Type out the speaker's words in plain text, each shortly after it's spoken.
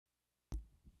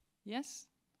Yes.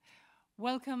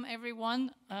 Welcome, everyone,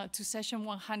 to session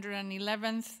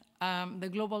 111th, the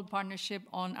Global Partnership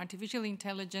on Artificial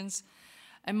Intelligence,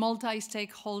 a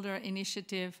multi-stakeholder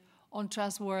initiative on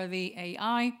trustworthy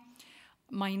AI.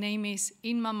 My name is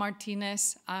Inma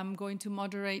Martinez. I'm going to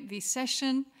moderate this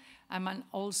session. I'm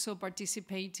also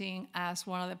participating as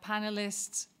one of the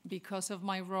panelists because of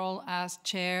my role as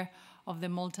chair of the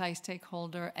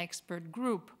multi-stakeholder expert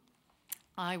group.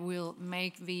 I will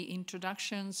make the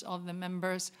introductions of the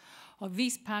members of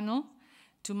this panel.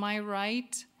 To my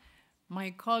right,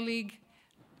 my colleague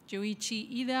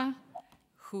Yoichi Ida,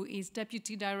 who is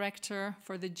Deputy Director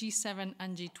for the G7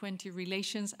 and G20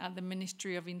 relations at the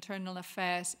Ministry of Internal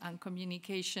Affairs and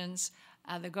Communications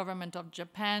at the Government of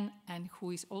Japan, and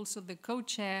who is also the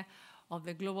co-chair of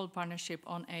the Global Partnership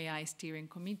on AI Steering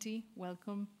Committee.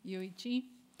 Welcome, Yoichi.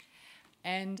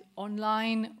 And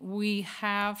online we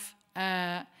have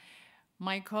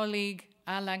my colleague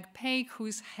Alan Paik, who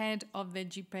is head of the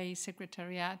GPAI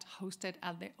Secretariat hosted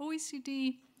at the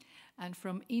OECD. And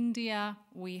from India,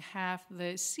 we have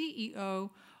the CEO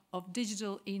of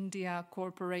Digital India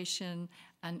Corporation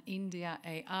and India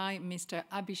AI, Mr.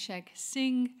 Abhishek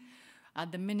Singh,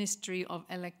 at the Ministry of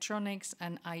Electronics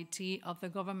and IT of the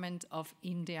Government of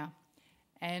India.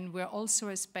 And we're also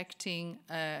expecting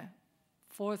a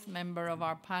fourth member of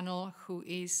our panel, who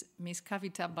is Ms.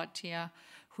 Kavita Bhatia,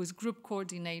 who's Group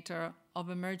Coordinator of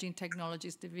Emerging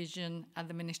Technologies Division at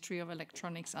the Ministry of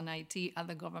Electronics and IT at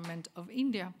the Government of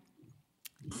India.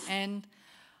 And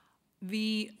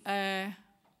the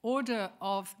order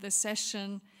of the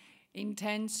session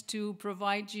intends to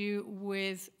provide you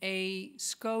with a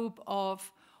scope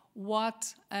of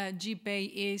what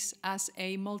GPAI is as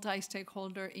a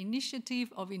multi-stakeholder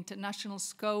initiative of international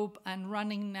scope and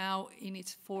running now in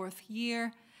its fourth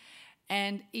year.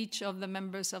 And each of the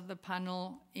members of the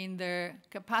panel, in their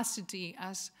capacity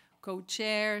as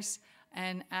co-chairs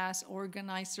and as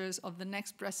organizers of the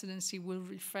next presidency, will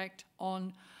reflect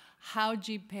on how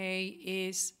GPAI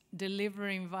is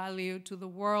delivering value to the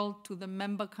world, to the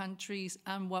member countries,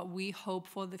 and what we hope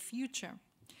for the future.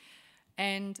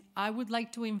 And I would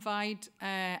like to invite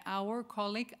our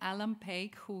colleague, Alan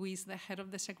Paik, who is the head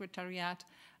of the Secretariat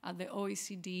at the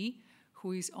OECD,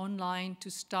 who is online,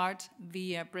 to start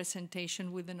the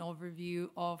presentation with an overview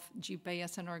of GPAI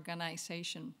as an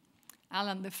organization.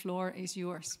 Alan, the floor is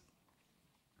yours.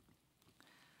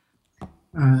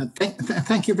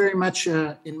 Thank you very much,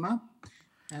 Inma.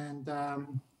 And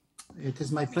it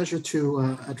is my pleasure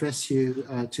to address you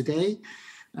today.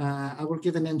 I will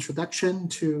give an introduction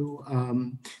to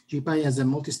GPAI as a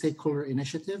multi-stakeholder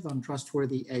initiative on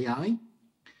trustworthy AI.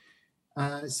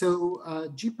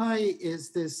 GPAI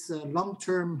is this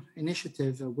long-term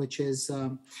initiative which is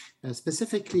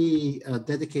specifically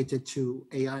dedicated to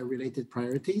AI-related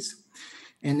priorities.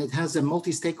 And it has a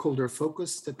multi-stakeholder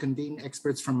focus to convene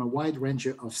experts from a wide range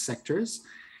of sectors.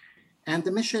 And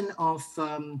the mission of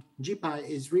GPAI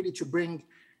is really to bring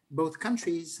both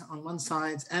countries on one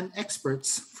side and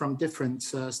experts from different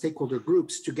stakeholder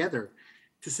groups together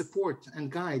to support and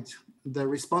guide the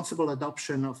responsible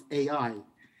adoption of AI.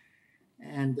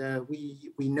 And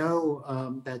we know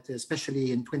that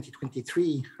especially in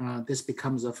 2023, this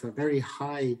becomes of a very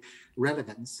high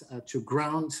relevance to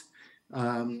ground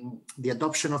the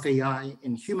adoption of AI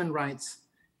in human rights,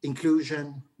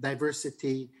 inclusion,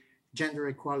 diversity, gender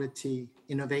equality,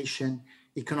 innovation,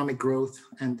 economic growth,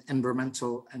 and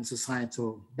environmental and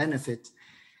societal benefit,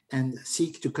 and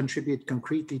seek to contribute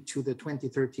concretely to the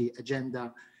 2030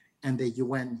 agenda and the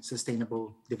UN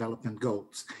Sustainable Development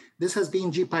Goals. This has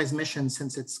been GPAI's mission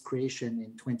since its creation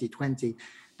in 2020.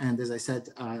 And as I said,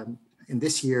 in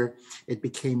this year, it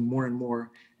became more and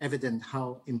more evident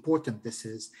how important this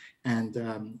is and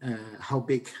how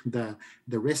big the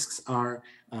risks are,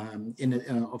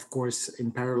 of course,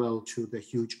 in parallel to the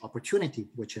huge opportunity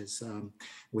which is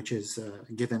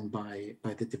given by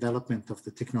the development of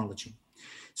the technology.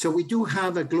 So we do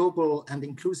have a global and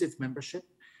inclusive membership,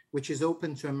 which is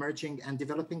open to emerging and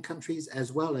developing countries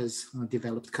as well as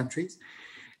developed countries.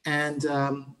 And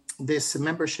this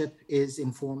membership is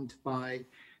informed by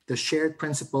the shared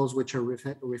principles which are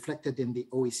reflected in the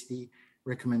OECD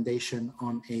recommendation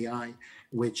on AI,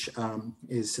 which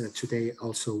is today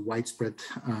also widespread.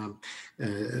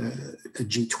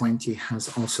 G20 has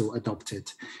also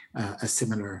adopted a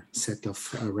similar set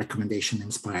of recommendation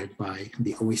inspired by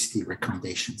the OECD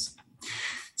recommendations.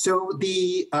 So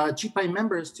the GPAI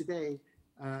members today,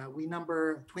 we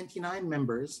number 29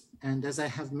 members. And as I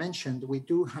have mentioned, we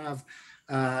do have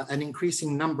an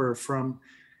increasing number from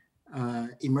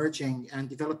emerging and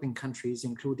developing countries,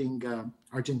 including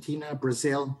Argentina,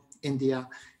 Brazil, India,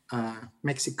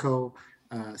 Mexico,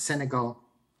 Senegal,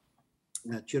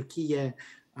 Turkey,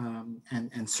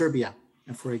 and Serbia,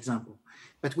 for example.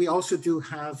 But we also do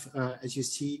have, as you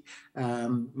see,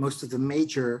 most of the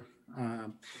major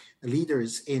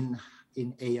leaders in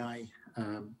AI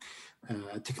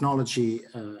technology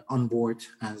on board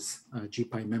as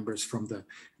GPAI members from the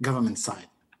government side.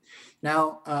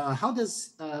 Now, how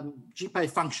does GPAI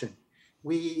function?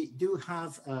 We do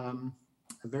have a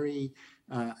very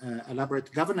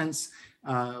elaborate governance.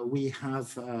 We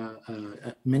have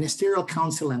a ministerial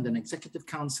council and an executive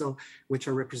council, which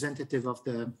are representative of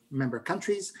the member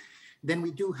countries. Then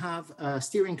we do have a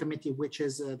steering committee, which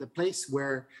is the place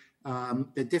where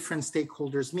the different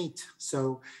stakeholders meet.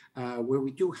 So where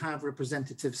we do have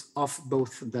representatives of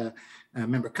both the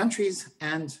member countries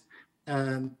and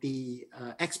the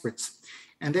experts.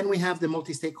 And then we have the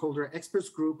multi-stakeholder experts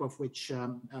group, of which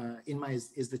Inma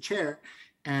is the chair.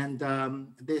 And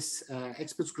this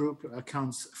experts group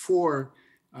accounts for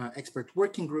expert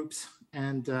working groups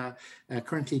and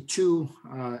currently 2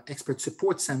 expert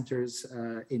support centers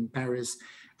in Paris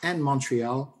and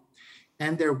Montreal.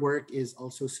 And their work is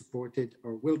also supported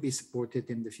or will be supported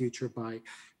in the future by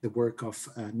the work of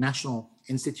national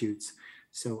institutes.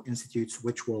 So institutes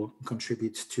which will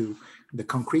contribute to the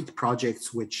concrete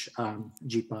projects which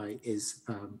GPAI is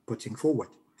putting forward.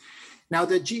 Now,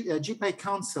 the GPAI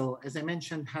Council, as I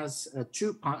mentioned, has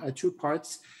two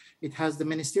parts. It has the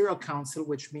Ministerial Council,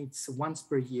 which meets once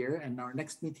per year, and our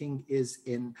next meeting is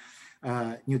in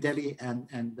New Delhi,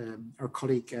 and our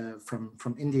colleague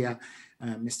from India,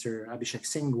 Mr. Abhishek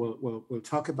Singh, will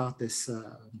talk about this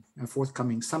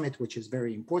forthcoming summit, which is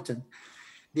very important.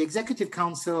 The Executive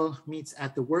Council meets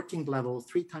at the working level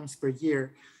 3 times per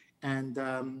year, and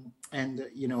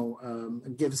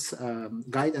gives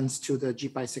guidance to the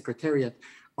GPAI Secretariat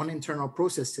on internal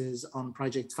processes, on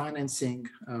project financing,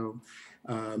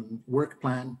 work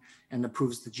plan, and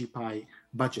approves the GPAI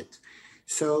budget.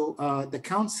 So the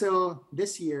council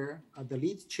this year, the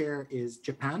lead chair is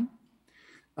Japan.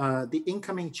 The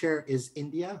incoming chair is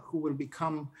India, who will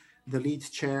become the lead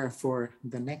chair for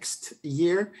the next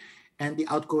year. And the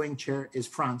outgoing chair is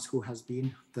France, who has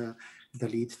been the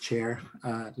lead chair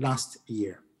last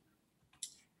year.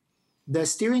 The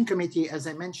steering committee, as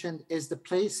I mentioned, is the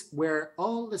place where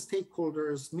all the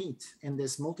stakeholders meet in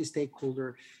this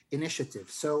multi-stakeholder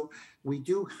initiative. So we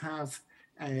do have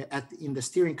in the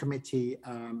steering committee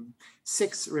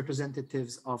 6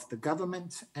 representatives of the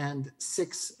government and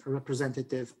 6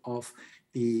 representatives of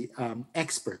the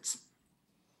experts.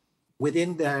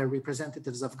 Within the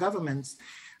representatives of governments,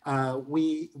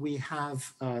 we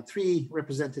have 3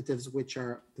 representatives, which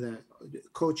are the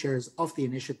co-chairs of the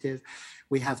initiative.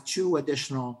 We have 2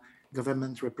 additional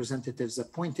government representatives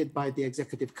appointed by the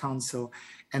Executive Council.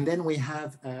 And then we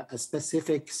have a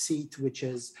specific seat, which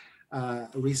is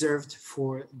reserved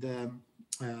for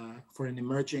an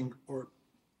emerging or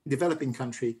developing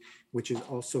country, which is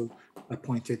also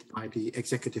appointed by the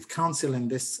Executive Council. And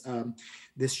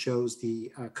this shows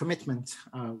the commitment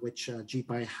which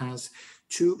GPAI has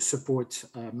to support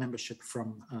membership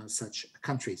from such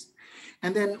countries.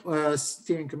 And then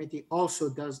steering committee also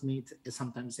does meet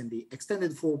sometimes in the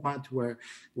extended format where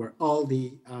all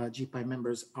the GPAI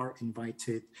members are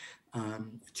invited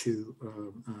to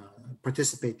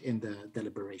participate in the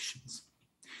deliberations.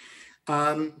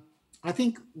 I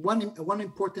think one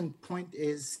important point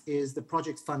is the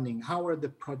project funding. How are the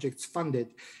projects funded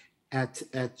at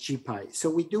GPAI? So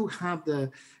we do have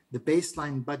the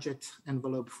baseline budget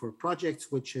envelope for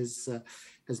projects, which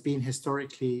has been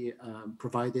historically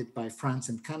provided by France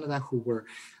and Canada, who were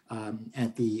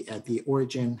at the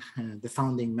origin, the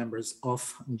founding members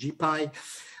of GPAI.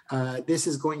 This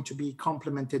is going to be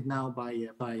complemented now by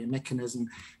a mechanism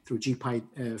through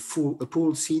GPAI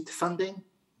pool seed funding,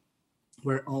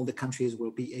 where all the countries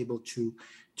will be able to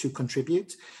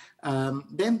contribute.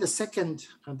 Then the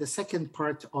second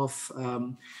part of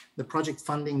the project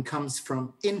funding comes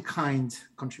from in-kind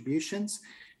contributions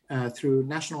through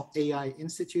national AI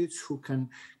institutes who can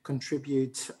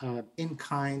contribute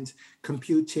in-kind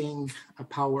computing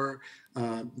power,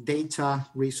 data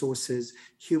resources,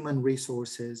 human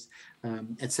resources,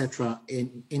 etc.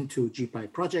 into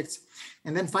GPAI projects.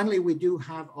 And then finally, we do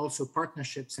have also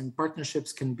partnerships, and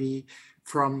partnerships can be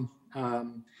from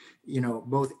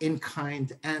both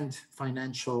in-kind and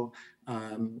financial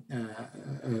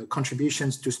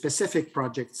contributions to specific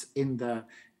projects in the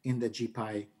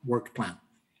GPAI work plan.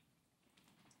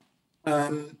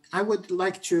 I would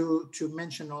like to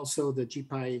mention also the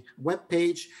GPAI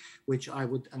webpage, which I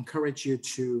would encourage you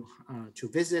to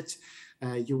visit.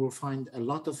 You will find a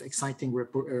lot of exciting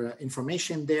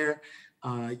information there.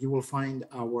 You will find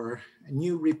our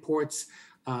new reports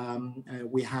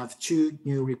We have 2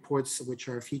 new reports which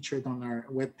are featured on our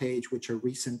webpage, which are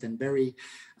recent and very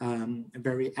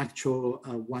actual.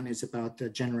 One is about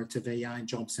generative AI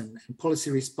jobs and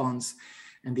policy response,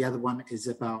 and the other one is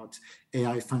about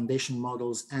AI foundation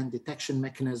models and detection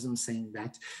mechanisms, saying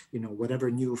that, you know, whatever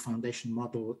new foundation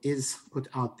model is put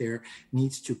out there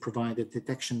needs to provide a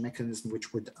detection mechanism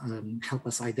which would help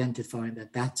us identify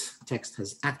that that text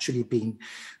has actually been,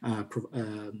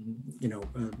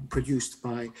 produced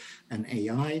by an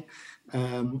AI.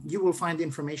 You will find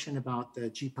information about the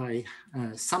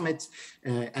GPAI summit.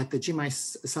 At the GPAI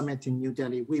summit in New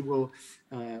Delhi, we will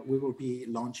be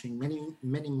launching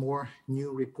many more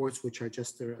new reports which are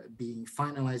just being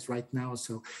finalized right now.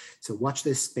 So watch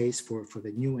this space for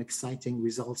the new exciting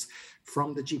results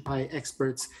from the GPAI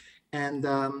experts. And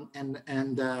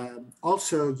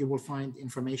also you will find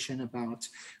information about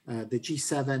the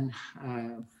G7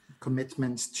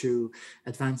 commitments to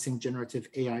advancing generative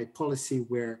AI policy,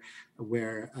 where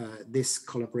this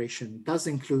collaboration does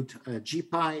include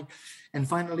GPAI. And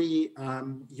finally,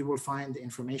 you will find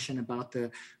information about the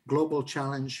global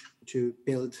challenge to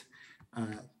build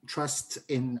trust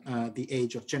in the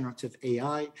age of generative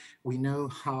AI. We know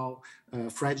how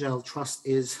fragile trust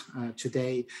is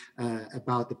today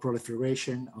about the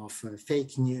proliferation of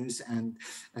fake news and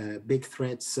big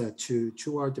threats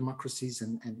to our democracies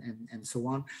and so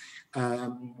on.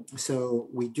 So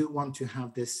we do want to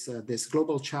have this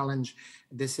global challenge.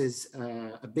 This is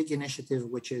a big initiative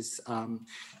which is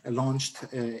launched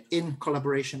in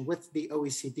collaboration with the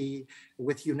OECD,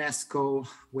 with UNESCO,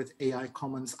 with AI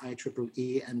Commons,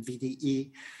 IEEE, and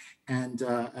VDE. And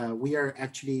we are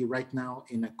actually right now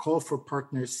in a call for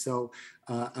partners. So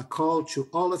a call to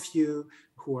all of you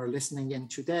who are listening in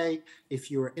today,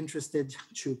 if you are interested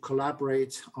to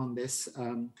collaborate on this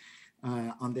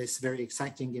very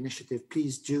exciting initiative,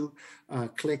 please do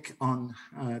click on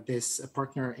this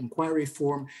partner inquiry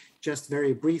form. Just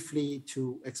very briefly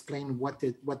to explain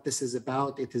what this is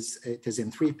about. It is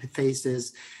in 3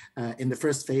 phases. In the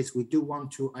first phase, we do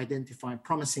want to identify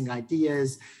promising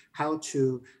ideas, how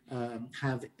to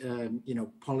have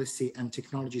policy and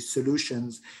technology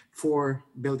solutions for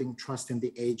building trust in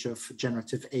the age of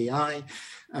generative AI.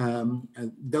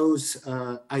 Those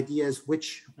ideas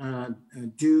which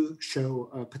do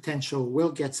show potential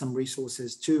will get some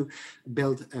resources to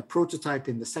build a prototype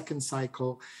in the second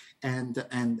cycle, and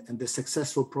the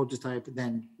successful prototype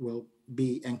then will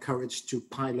be encouraged to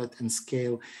pilot and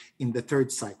scale in the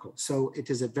third cycle. So it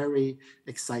is a very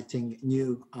exciting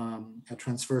new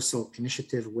transversal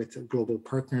initiative with global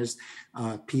partners.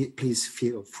 Please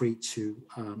feel free to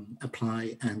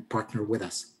apply and partner with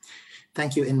us.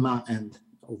 Thank you, Inma, and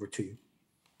over to you.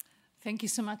 Thank you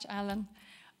so much, Alan.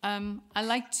 I'd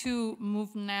like to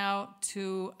move now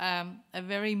to a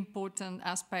very important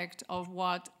aspect of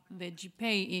what the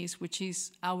GPAI is, which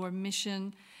is our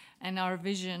mission and our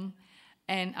vision.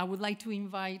 And I would like to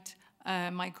invite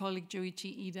my colleague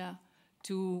Joichi Ida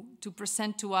to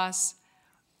present to us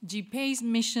GPAI's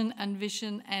mission and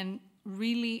vision, and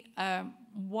really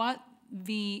what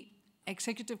the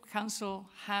Executive Council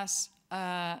has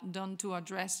done to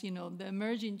address, the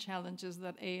emerging challenges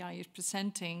that AI is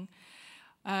presenting,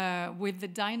 with the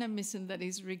dynamism that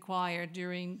is required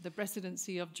during the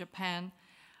presidency of Japan,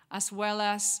 as well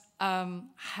as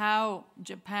how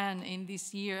Japan in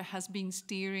this year has been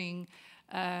steering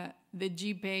the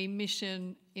GPAI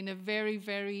mission in a very,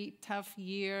 very tough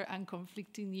year and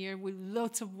conflicting year, with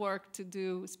lots of work to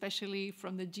do, especially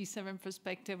from the G7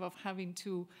 perspective of having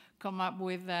to come up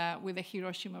with a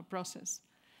Hiroshima process.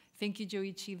 Thank you,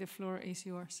 Joichi. The floor is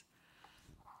yours.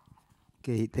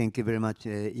 Okay, thank you very much,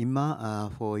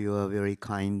 Imma, for your very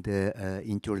kind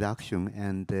introduction,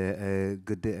 and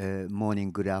good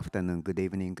morning, good afternoon, good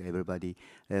evening, everybody.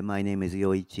 My name is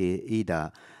Yoichi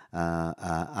Ida.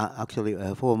 Actually,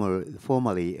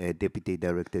 formerly Deputy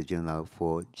Director General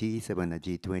for G7 and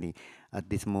G20. At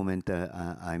this moment,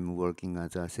 I'm working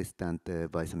as Assistant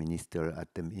Vice Minister at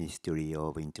the Ministry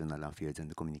of Internal Affairs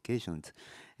and Communications,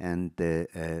 and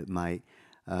my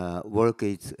work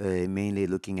is mainly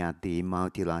looking at the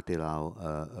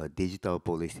multilateral digital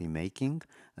policy making,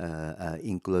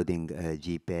 including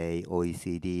GPAI,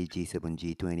 OECD, G7,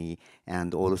 G20,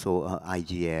 and also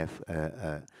IGF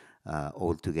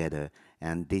altogether.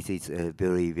 And this is a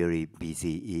very, very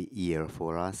busy year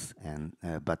for us. And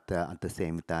but at the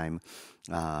same time,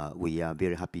 we are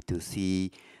very happy to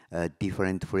see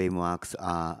different frameworks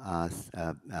are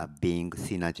being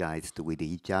synergized with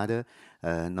each other,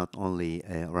 not only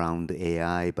around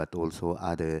AI, but also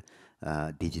other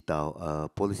digital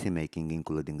policy making,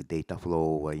 including data flow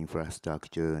or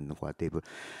infrastructure and whatever.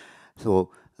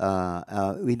 So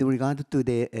With regard to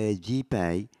the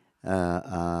GPAI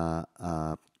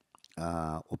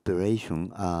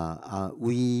operation,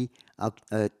 we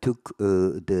took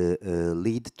the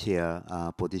lead chair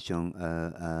position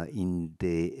in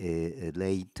the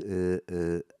late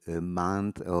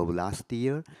month of last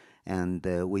year, and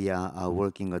we are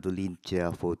working as the lead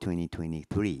chair for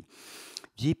 2023.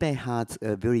 GPAI has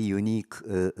a very unique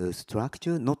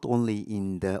structure, not only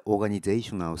in the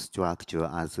organizational structure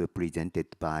as presented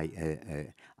by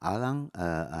Alan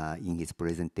in his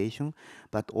presentation,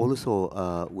 but also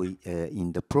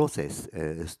in the process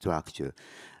structure.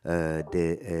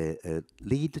 The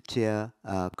lead chair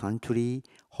country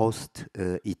host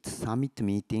its summit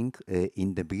meeting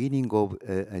in the beginning of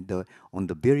on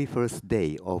the very first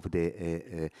day of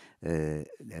the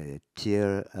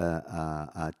chair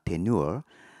tenure.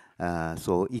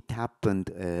 So it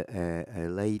happened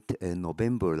late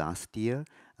November last year,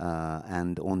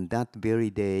 and on that very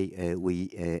day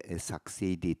we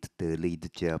succeeded the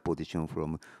lead chair position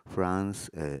from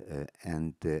France,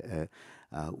 and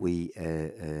we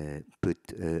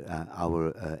put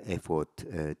our effort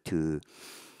to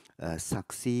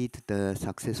succeed the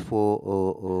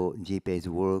successful GPAI's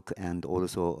work, and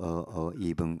also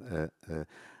even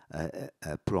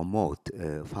promote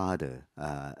further.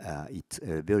 It's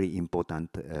a very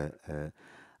important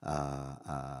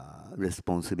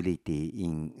responsibility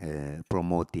in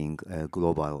promoting a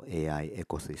global AI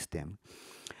ecosystem.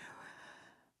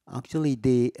 Actually,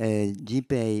 the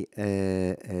GPAI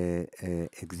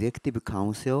Executive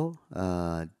Council,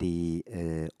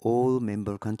 all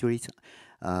member countries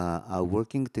are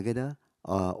working together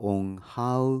on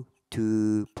how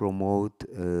to promote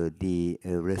the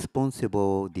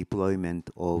responsible deployment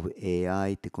of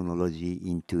AI technology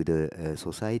into the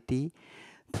society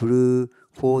through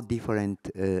 4 different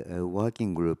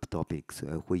working group topics,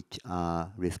 which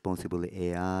are responsible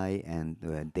AI and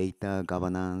data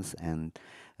governance and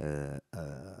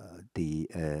the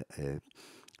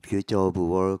future of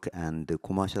work and the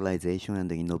commercialization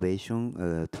and the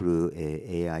innovation through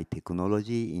AI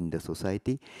technology in the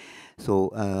society.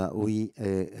 So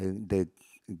the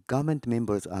government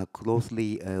members are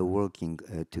closely working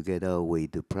together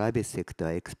with the private sector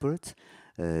experts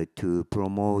to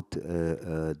promote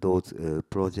those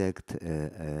projects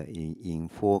in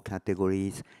 4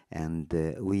 categories, and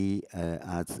we,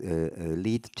 as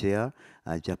lead chair,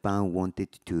 Japan wanted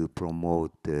to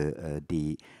promote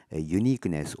the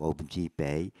uniqueness of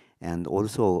GPAI, and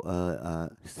also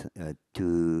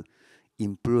to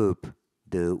improve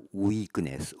the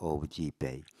weakness of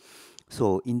GPAI.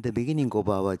 So in the beginning of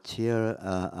our chair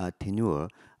tenure,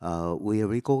 we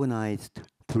recognized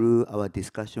through our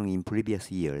discussion in previous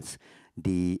years,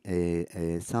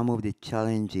 some of the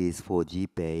challenges for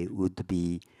GPAI would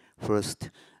be, first,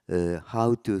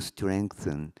 how to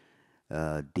strengthen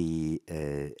the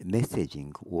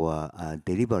messaging or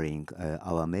delivering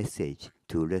our message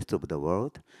to rest of the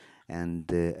world. And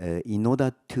in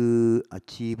order to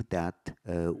achieve that,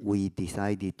 we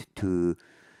decided to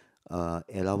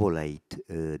elaborate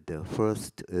the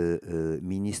first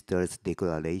minister's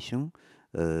declaration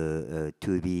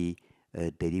to be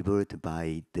delivered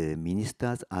by the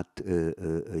ministers at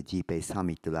GPAI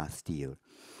summit last year.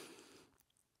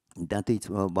 That is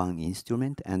one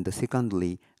instrument, and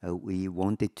secondly, we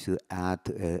wanted to add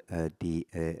the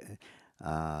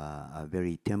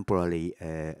very temporary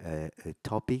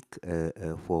topic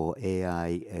for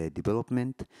AI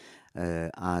development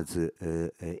as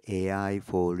AI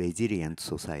for resilient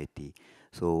society.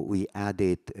 So we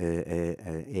added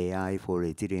AI for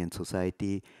resilient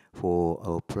society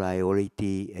for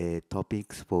priority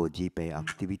topics for GPAI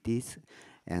activities.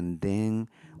 And then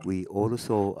we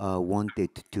also wanted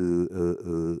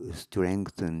to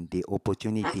strengthen the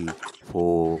opportunity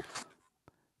for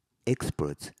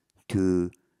experts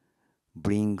to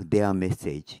bring their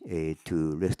message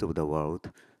to rest of the world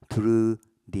through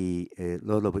the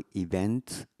lot of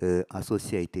events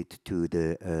associated to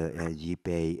the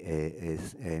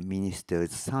GPAI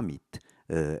Ministers Summit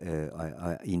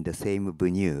in the same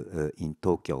venue in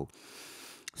Tokyo.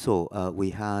 So we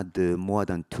had more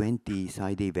than 20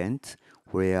 side events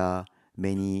where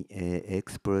many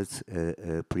experts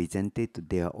presented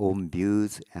their own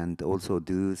views and also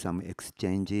do some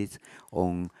exchanges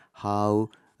on how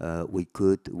we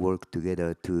could work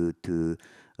together to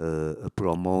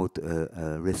promote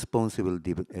responsible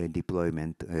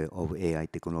deployment of AI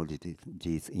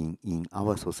technologies in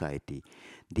our society.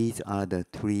 These are the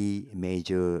 3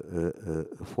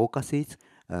 major focuses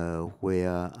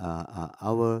where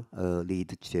our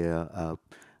lead chair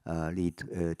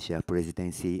lead chair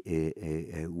presidency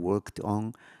worked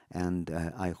on, and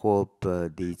I hope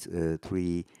these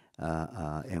three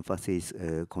emphases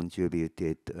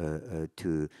contributed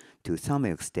to some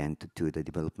extent to the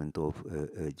development of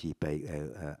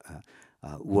GPAI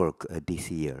work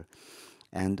this year.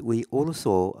 And we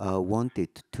also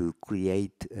wanted to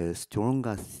create a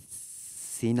stronger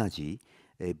synergy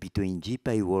between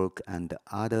GPAI work and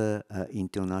other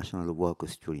international work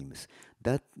streams.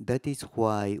 That is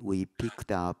why we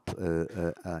picked up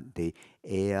the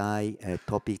AI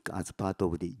topic as part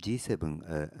of the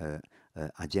G7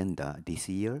 agenda this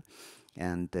year.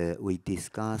 And we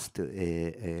discussed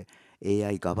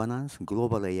AI governance,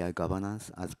 global AI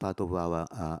governance, as part of our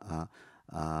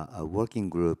a working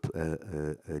group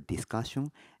discussion,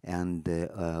 and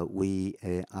we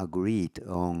agreed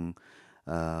on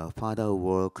further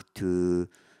work to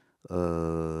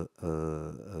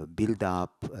build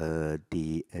up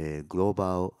the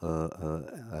global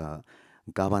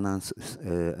governance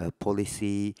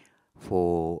policy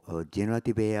for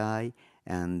generative AI.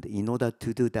 And in order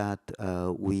to do that,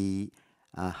 we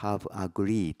have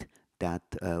agreed that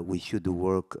we should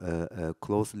work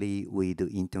closely with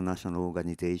international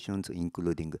organizations,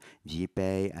 including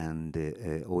GPAI and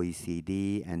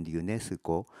OECD and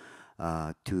UNESCO,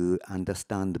 to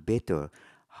understand better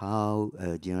how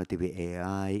generative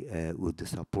AI would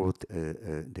support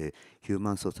the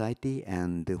human society,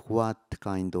 and what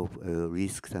kind of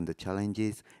risks and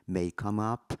challenges may come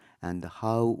up, and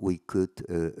how we could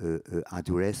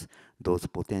address those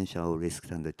potential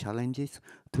risks and challenges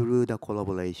through the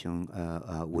collaboration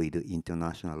with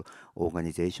international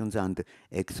organizations and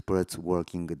experts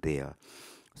working there.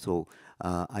 So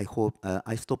I hope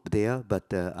I stop there, but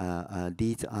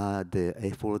these are the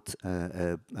efforts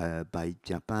by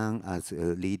Japan as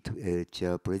lead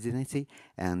chair presidency,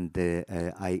 and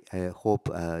I hope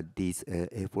these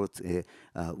efforts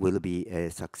will be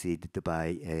succeeded by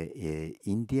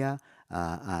India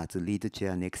as lead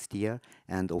chair next year,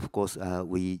 and of course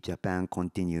we Japan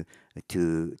continue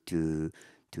to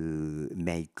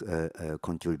make a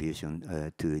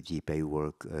contribution to GPAI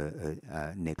work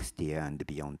next year and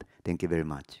beyond. Thank you very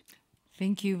much.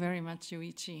 Thank you very much,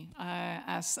 Yoichi.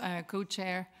 As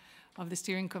co-chair of the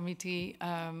steering committee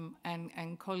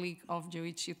and colleague of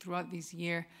Yoichi throughout this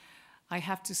year, I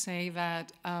have to say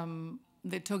that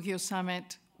the Tokyo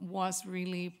Summit was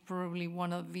really probably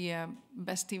one of the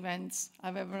best events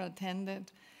I've ever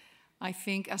attended. I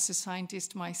think as a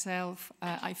scientist myself,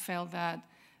 I felt that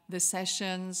the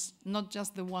sessions, not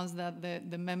just the ones that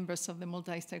the members of the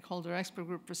multi-stakeholder expert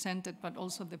group presented, but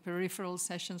also the peripheral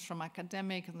sessions from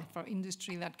academic and from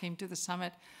industry that came to the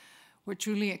summit, were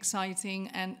truly exciting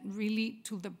and really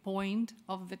to the point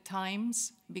of the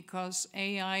times, because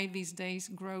AI these days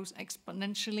grows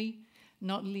exponentially,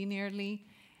 not linearly,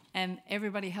 and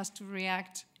everybody has to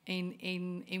react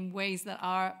in ways that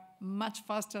are much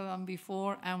faster than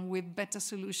before and with better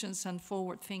solutions and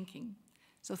forward thinking.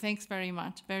 So thanks very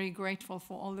much. Very grateful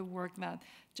for all the work that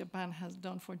Japan has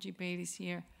done for GPAI this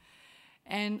year.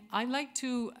 And I'd like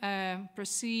to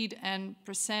proceed and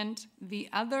present the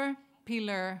other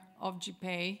pillar of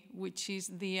GPAI, which is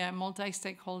the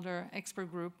multi-stakeholder expert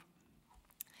group,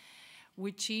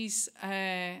 which is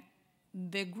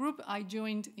the group I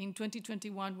joined in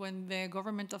 2021 when the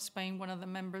government of Spain, one of the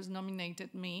members,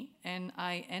 nominated me, and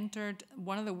I entered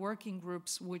one of the working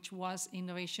groups, which was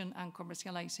innovation and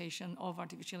commercialization of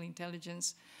artificial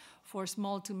intelligence for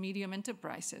small to medium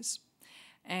enterprises.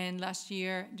 And last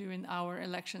year, during our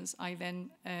elections, I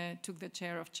then took the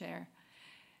chair of chair.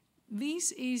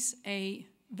 This is a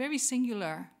very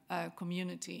singular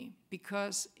community,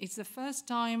 because it's the first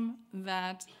time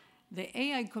that the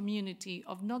AI community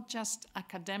of not just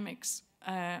academics,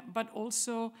 but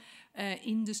also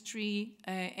industry,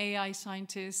 AI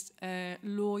scientists,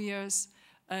 lawyers,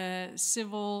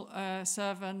 civil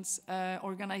servants,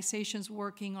 organizations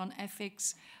working on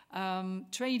ethics,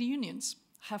 trade unions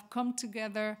have come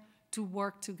together to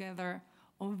work together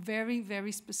on very,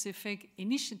 very specific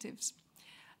initiatives.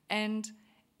 And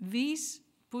this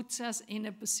puts us in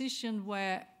a position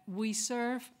where we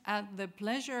serve at the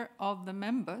pleasure of the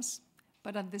members,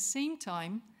 but at the same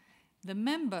time, the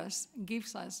members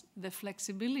gives us the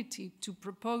flexibility to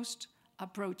propose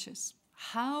approaches.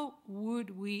 How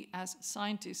would we as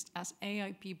scientists, as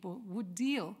AI people, would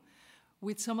deal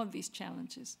with some of these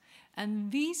challenges?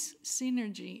 And this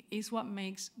synergy is what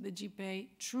makes the GPAI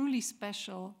truly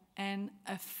special and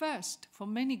a first for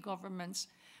many governments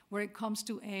where it comes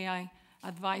to AI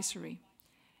advisory.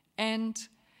 And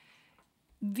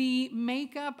the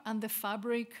makeup and the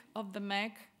fabric of the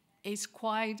MEC is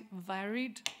quite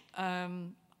varied.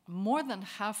 more than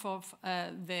half of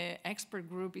the expert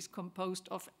group is composed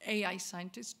of AI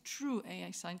scientists, true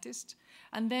AI scientists.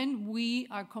 And then we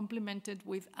are complemented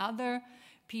with other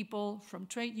people from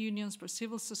trade unions, from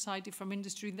civil society, from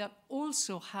industry that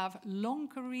also have long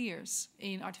careers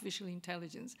in artificial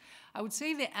intelligence. I would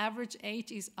say the average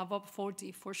age is above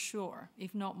 40 for sure,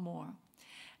 if not more.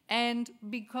 And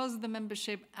because the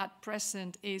membership at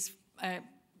present is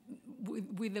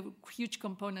with a huge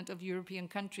component of European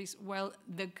countries, well,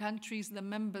 the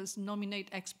members nominate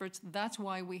experts. That's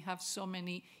why we have so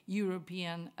many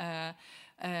European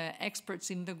experts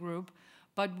in the group.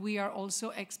 But we are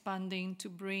also expanding to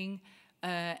bring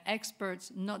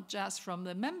experts, not just from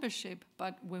the membership,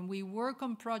 but when we work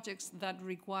on projects that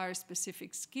require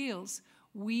specific skills,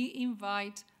 we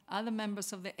invite other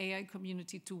members of the AI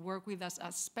community to work with us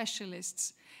as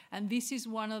specialists. And this is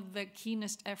one of the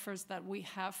keenest efforts that we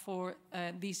have for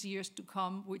these years to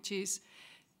come, which is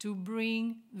to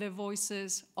bring the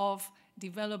voices of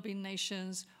developing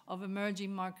nations, of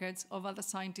emerging markets, of other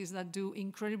scientists that do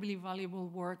incredibly valuable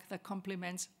work that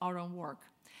complements our own work.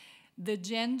 The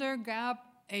gender gap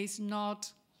is not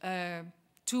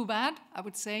too bad, I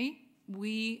would say.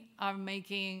 We are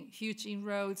making huge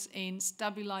inroads in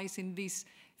stabilizing this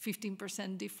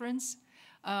 15% difference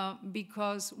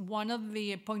because one of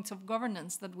the points of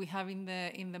governance that we have in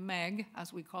the MEG,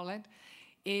 as we call it,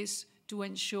 is to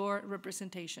ensure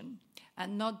representation,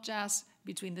 and not just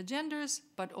between the genders,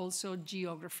 but also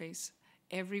geographies.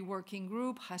 Every working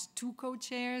group has 2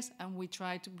 co-chairs, and we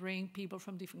try to bring people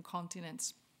from different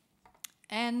continents.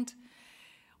 And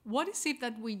what is it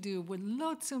that we do with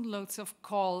lots and lots of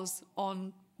calls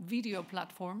on video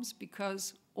platforms,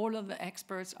 because all of the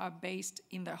experts are based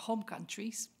in their home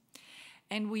countries.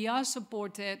 And we are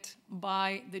supported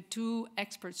by the 2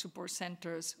 expert support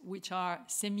centers, which are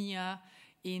CEMIA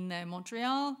in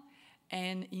Montreal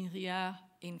and INRIA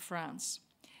in France.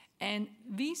 And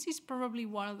this is probably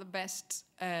one of the best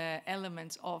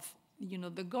elements of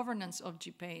the governance of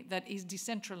GPAI, that is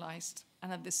decentralized,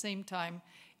 and at the same time,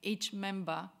 each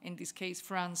member, in this case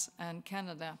France and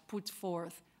Canada, puts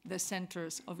forth the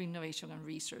centers of innovation and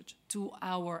research to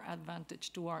our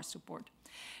advantage, to our support.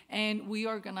 And we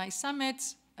organize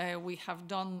summits. We have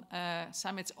done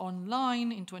summits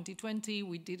online in 2020.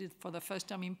 We did it for the first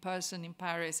time in person in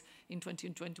Paris in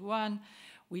 2021.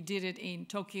 We did it in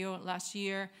Tokyo last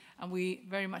year, and we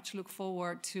very much look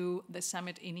forward to the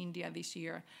summit in India this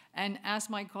year. And as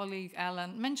my colleague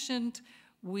Alan mentioned,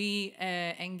 we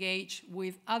engage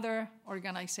with other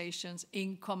organizations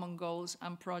in common goals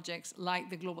and projects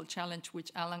like the Global Challenge,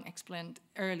 which Alan explained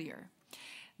earlier.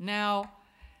 Now,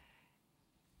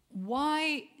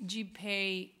 why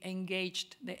GPAI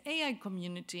engaged the AI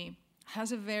community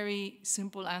has a very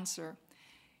simple answer.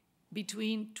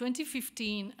 Between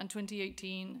 2015 and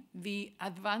 2018, the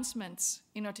advancements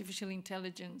in artificial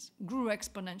intelligence grew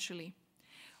exponentially.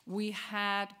 We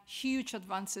had huge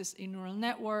advances in neural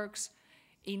networks,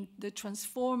 in the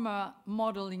transformer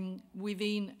modeling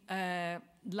within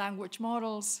language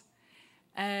models.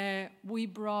 We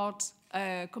brought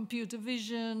computer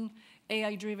vision,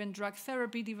 AI-driven drug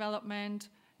therapy development,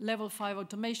 level 5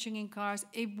 automation in cars.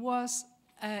 It was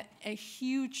a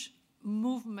huge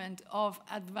movement of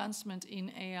advancement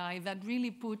in AI that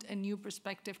really put a new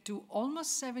perspective to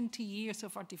almost 70 years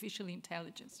of artificial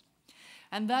intelligence.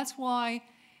 And that's why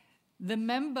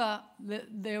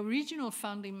the original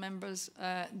founding members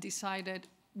decided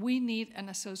we need an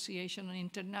association, an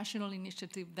international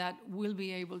initiative that will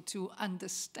be able to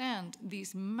understand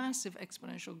this massive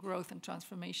exponential growth and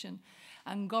transformation,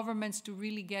 and governments to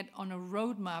really get on a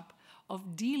roadmap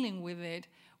of dealing with it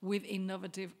with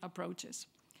innovative approaches.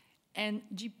 And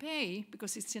GPAI,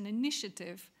 because it's an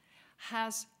initiative,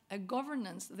 has a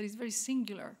governance that is very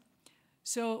singular.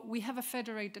 So we have a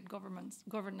federated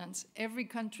governance. Every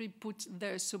country puts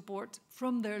their support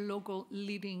from their local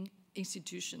leading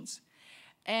institutions.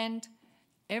 And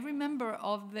every member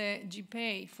of the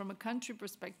GPAI, from a country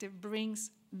perspective, brings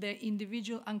the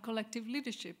individual and collective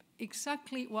leadership,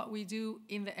 exactly what we do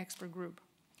in the expert group.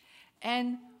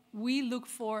 And we look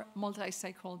for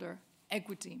multi-stakeholder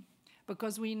equity,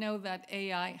 because we know that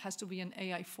AI has to be an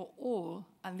AI for all,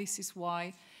 and this is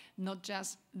why not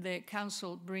just the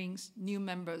Council brings new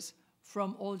members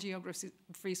from all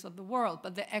geographies of the world,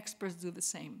 but the experts do the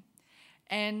same.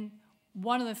 And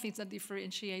one of the things that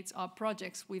differentiates our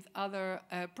projects with other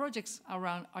projects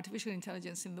around artificial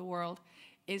intelligence in the world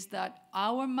is that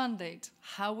our mandate,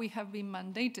 how we have been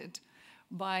mandated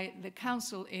by the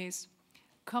Council, is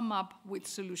come up with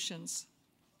solutions,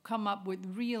 come up with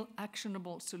real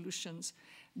actionable solutions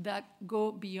that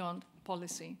go beyond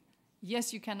policy.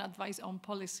 Yes, you can advise on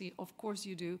policy, of course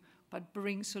you do, but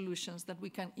bring solutions that we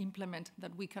can implement,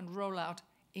 that we can roll out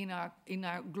in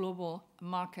our global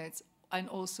markets, and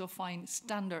also find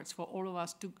standards for all of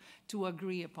us to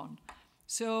agree upon.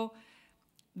 So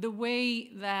the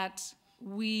way that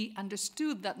we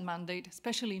understood that mandate,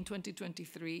 especially in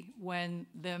 2023, when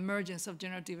the emergence of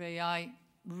generative AI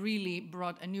really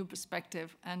brought a new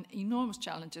perspective and enormous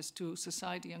challenges to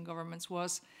society and governments,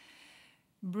 was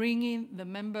bringing the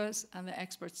members and the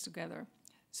experts together.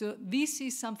 So this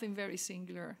is something very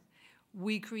singular.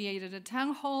 We created a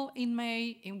town hall in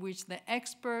May in which the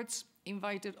experts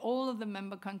invited all of the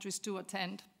member countries to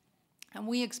attend, and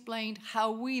we explained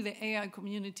how we, the AI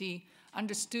community,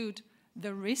 understood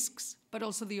the risks, but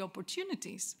also the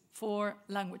opportunities for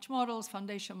language models,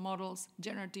 foundation models,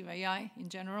 generative AI in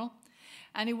general.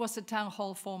 And it was a town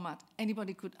hall format.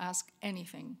 Anybody could ask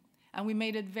anything. And we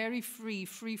made it very free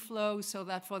flow, so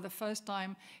that for the first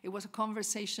time, it was a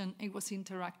conversation, it was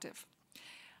interactive.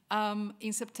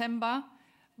 In September,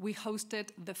 we hosted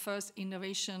the first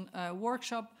innovation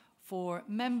workshop for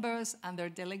members and their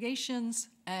delegations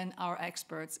and our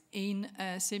experts in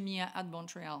CEMIA at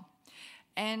Montreal.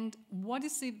 And what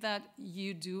is it that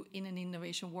you do in an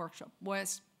innovation workshop?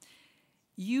 Was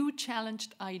you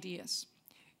challenged ideas.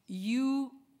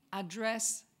 You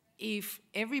address if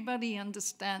everybody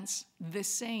understands the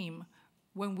same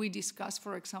when we discuss,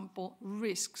 for example,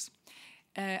 risks.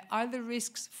 Are the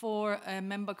risks for a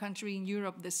member country in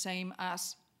Europe the same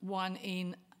as one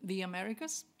in the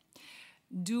Americas?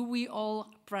 Do we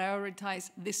all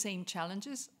prioritize the same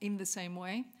challenges in the same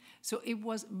way? So it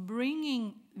was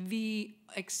bringing the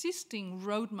existing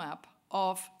roadmap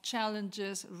of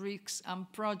challenges, risks,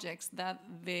 and projects that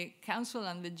the Council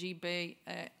and the GPAI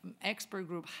expert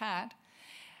group had,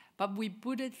 but we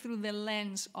put it through the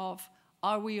lens of,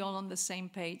 are we all on the same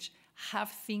page? Have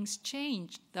things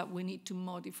changed that we need to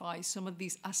modify some of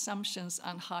these assumptions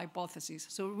and hypotheses?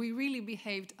 So we really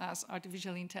behaved as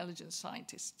artificial intelligence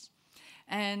scientists.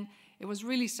 And it was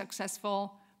really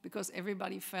successful because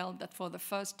everybody felt that for the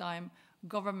first time,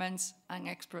 governments and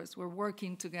experts were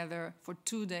working together for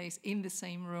 2 days in the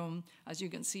same room, as you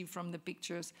can see from the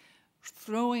pictures,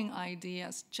 throwing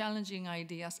ideas, challenging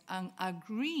ideas, and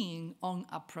agreeing on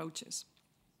approaches.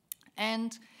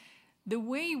 And the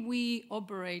way we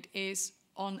operate is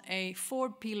on a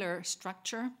 4-pillar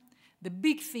structure. The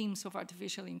big themes of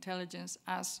artificial intelligence,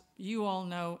 as you all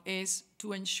know, is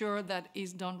to ensure that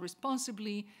it's done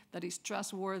responsibly, that it's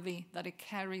trustworthy, that it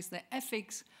carries the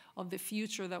ethics of the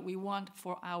future that we want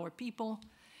for our people.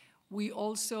 We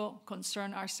also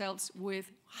concern ourselves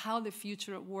with how the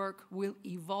future of work will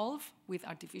evolve with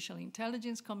artificial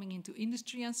intelligence coming into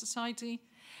industry and society.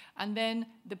 And then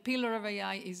the pillar of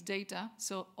AI is data.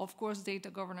 So, of course, data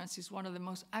governance is one of the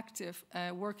most active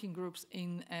working groups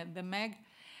in the MEG.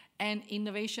 And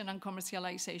innovation and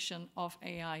commercialization of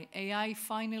AI. AI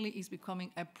finally is becoming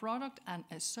a product and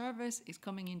a service, is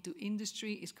coming into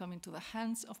industry, is coming to the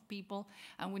hands of people,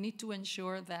 and we need to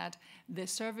ensure that the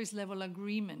service level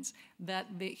agreements, that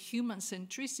the human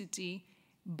centricity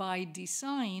by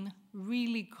design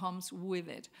really comes with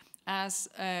it. As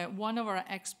one of our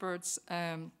experts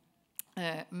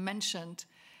mentioned,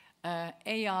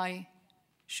 AI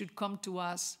should come to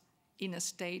us in a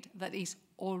state that is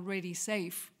already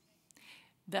safe,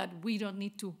 that we don't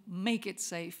need to make it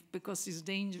safe because it's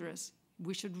dangerous.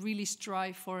 We should really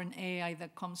strive for an AI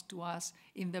that comes to us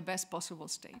in the best possible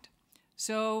state.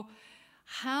 So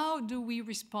how do we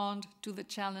respond to the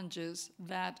challenges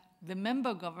that the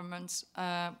member governments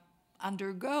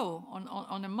undergo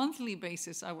on a monthly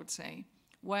basis, I would say?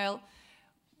 Well,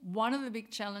 one of the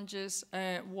big challenges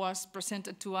was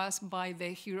presented to us by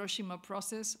the Hiroshima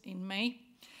process in May.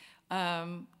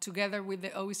 Together with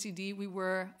the OECD, we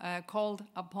were called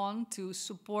upon to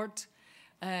support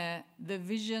the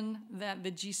vision that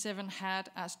the G7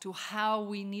 had as to how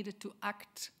we needed to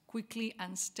act quickly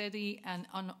and steady and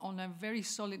on a very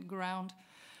solid ground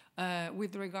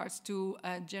with regards to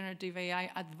generative AI,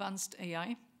 advanced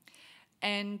AI.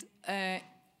 And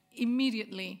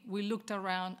immediately we looked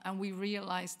around and we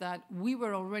realized that we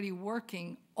were already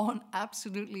working on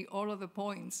absolutely all of the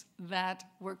points that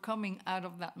were coming out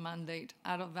of that mandate,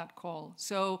 out of that call.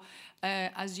 So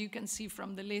as you can see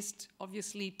from the list,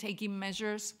 obviously taking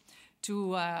measures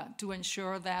to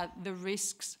ensure that the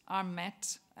risks are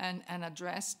met and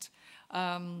addressed.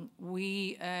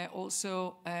 We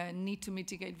also need to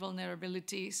mitigate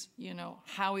vulnerabilities, you know,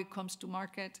 how it comes to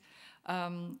market.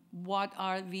 What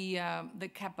are the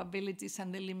capabilities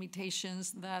and the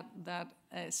limitations that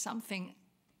something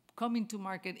coming to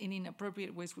market in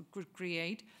inappropriate ways could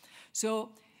create.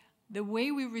 So the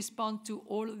way we respond to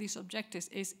all of these objectives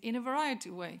is in a variety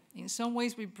of ways. In some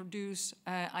ways, we produce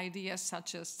ideas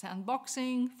such as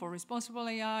sandboxing for responsible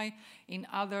AI. In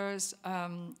others,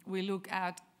 we look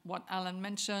at what Alan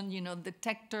mentioned,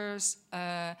 detectors,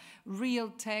 real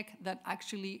tech that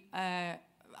actually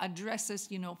addresses,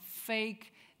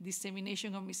 fake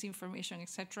dissemination of misinformation,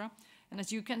 etc. And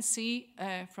as you can see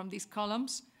from these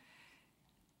columns,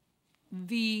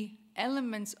 the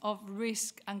elements of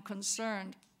risk and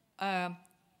concern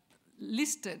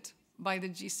listed by the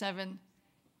G7,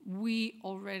 we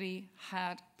already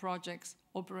had projects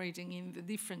operating in the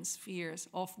different spheres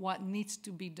of what needs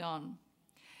to be done.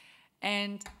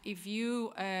 And if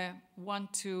you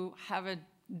want to have a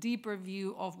deeper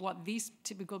view of what these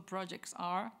typical projects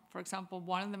are, for example,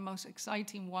 one of the most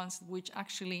exciting ones, which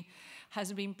actually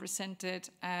has been presented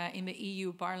in the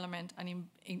EU Parliament and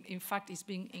in fact is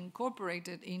being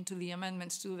incorporated into the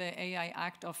amendments to the AI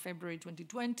Act of February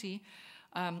 2020,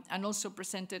 and also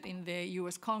presented in the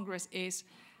US Congress, is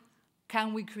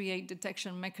can we create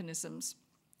detection mechanisms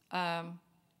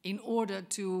in order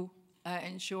to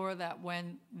ensure that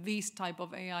when this type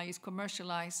of AI is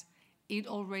commercialized, it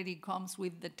already comes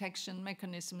with detection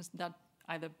mechanisms that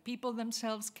either people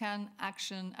themselves can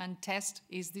action and test,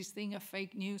 is this thing a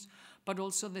fake news, but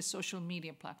also the social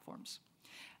media platforms.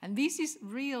 And this is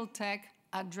real tech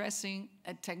addressing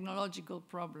a technological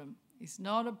problem. It's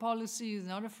not a policy, it's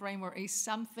not a framework, it's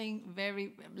something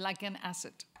very like an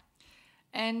asset.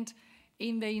 And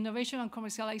in the innovation and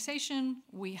commercialization,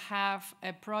 we have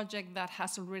a project that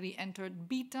has already entered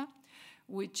beta,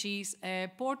 which is a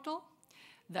portal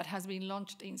that has been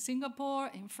launched in Singapore,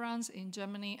 in France, in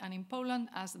Germany, and in Poland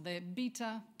as the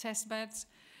beta testbeds,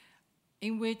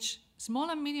 in which small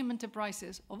and medium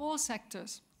enterprises of all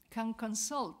sectors can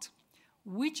consult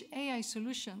which AI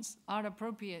solutions are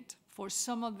appropriate for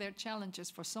some of their challenges,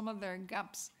 for some of their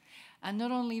gaps. And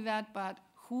not only that, but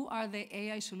who are the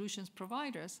AI solutions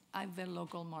providers at their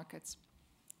local markets.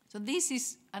 So this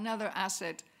is another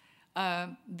asset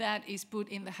that is put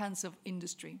in the hands of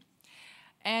industry.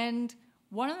 And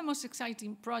one of the most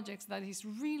exciting projects that is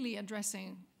really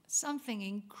addressing something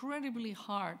incredibly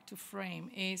hard to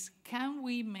frame is, can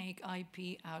we make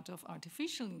IP out of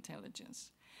artificial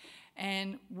intelligence?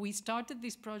 And we started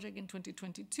this project in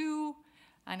 2022,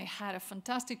 and it had a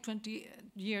fantastic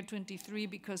year 23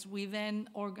 because we then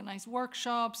organized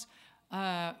workshops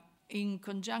in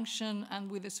conjunction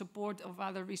and with the support of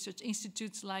other research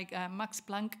institutes like Max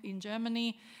Planck in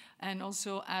Germany and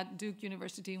also at Duke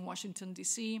University in Washington,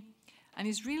 DC. And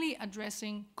it's really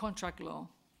addressing contract law.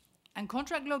 And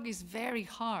contract law is very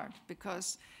hard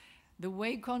because the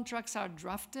way contracts are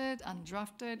drafted and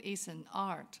drafted is an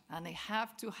art. And they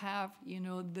have to have,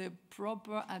 the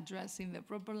proper addressing, the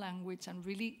proper language, and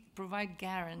really provide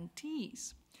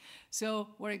guarantees. So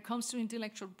when it comes to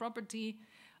intellectual property,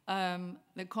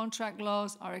 the contract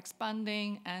laws are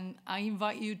expanding. And I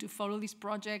invite you to follow this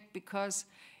project because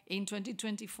in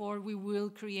 2024, we will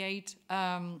create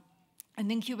an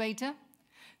incubator.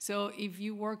 So if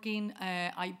you work in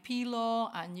IP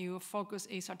law and your focus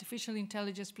is artificial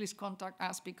intelligence, please contact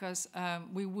us because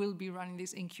we will be running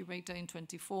this incubator in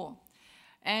 24.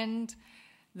 And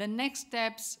the next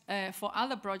steps for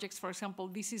other projects, for example,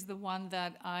 this is the one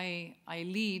that I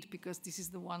lead because this is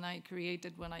the one I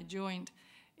created when I joined,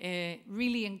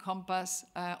 really encompass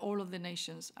all of the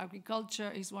nations.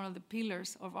 Agriculture is one of the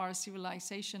pillars of our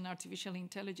civilization. Artificial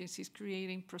intelligence is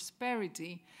creating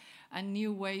prosperity and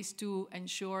new ways to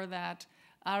ensure that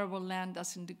arable land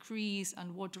doesn't decrease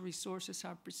and water resources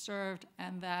are preserved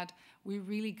and that we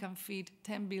really can feed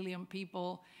 10 billion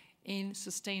people in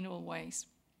sustainable ways.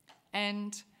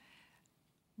 And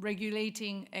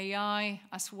regulating AI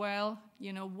as well,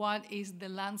 what is the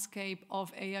landscape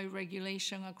of AI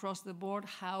regulation across the board,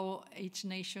 how each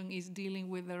nation is dealing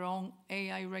with their own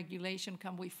AI regulation,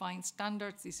 can we find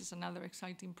standards? This is another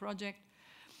exciting project,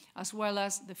 as well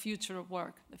as the future of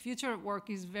work. The future of work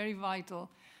is very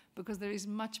vital because there is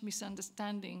much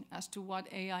misunderstanding as to what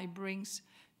AI brings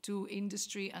to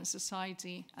industry and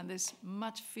society, and there's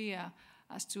much fear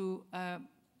as to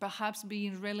perhaps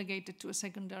being relegated to a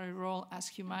secondary role as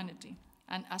humanity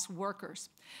and as workers.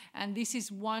 And this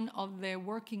is one of the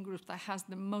working groups that has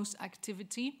the most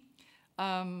activity.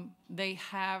 They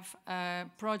have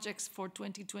projects for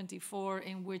 2024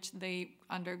 in which they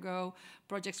undergo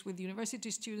projects with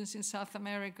university students in South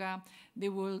America. They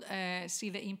will see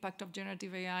the impact of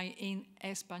generative AI in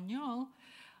Espanol,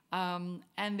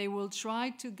 and they will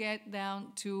try to get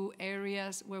down to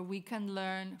areas where we can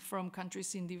learn from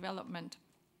countries in development,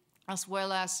 as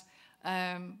well as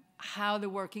how the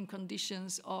working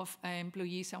conditions of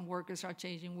employees and workers are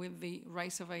changing with the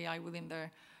rise of AI within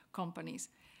their companies.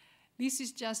 This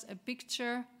is just a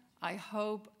picture. I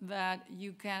hope that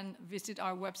you can visit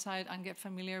our website and get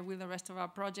familiar with the rest of our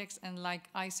projects. And like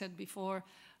I said before,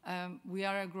 we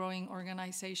are a growing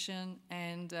organization,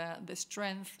 and the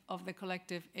strength of the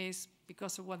collective is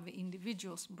because of what the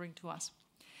individuals bring to us.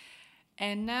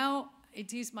 And now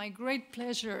it is my great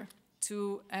pleasure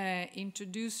to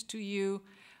introduce to you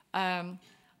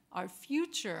our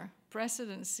future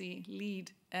presidency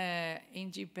lead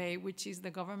in GPAI, which is the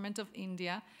Government of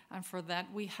India. And for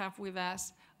that, we have with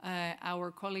us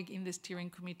our colleague in the steering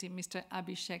committee, Mr.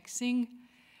 Abhishek Singh.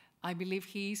 I believe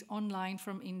he is online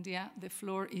from India. The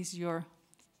floor is yours.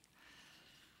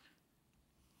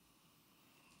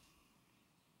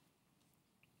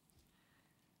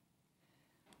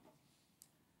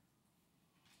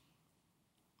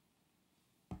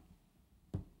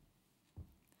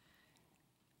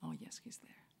 Oh, yes, he's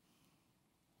there.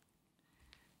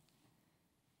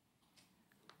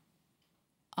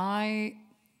 I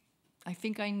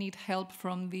think I need help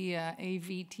from the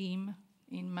AV team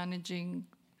in managing.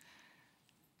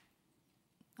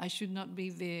 I should not be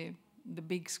the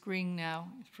big screen now.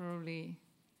 It's probably.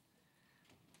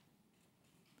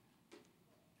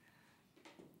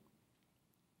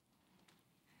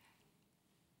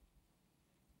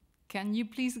 Can you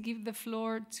please give the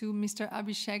floor to Mr.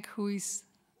 Abhishek, who is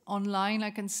online?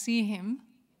 I can see him.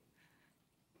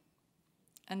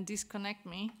 And disconnect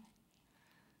me.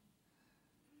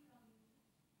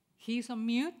 He's on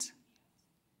mute.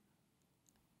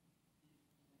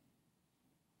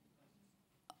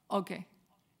 Okay.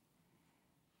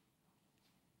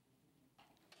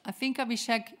 I think,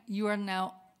 Abhishek, you are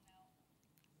now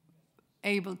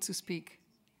able to speak.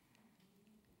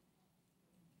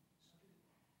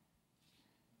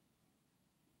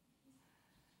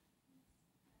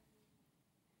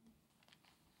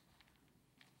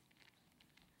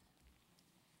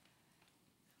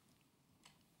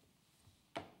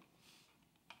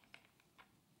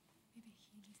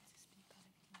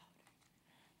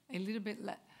 A little bit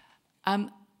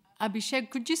Abhishek,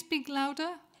 could you speak louder?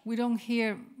 We don't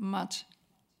hear much.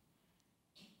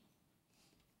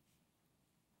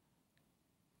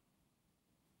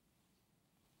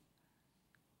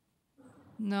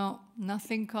 No,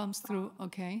 nothing comes through.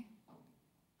 Okay.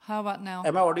 How about now?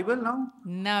 Am I audible now?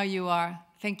 Now you are.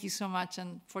 Thank you so much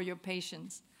and for your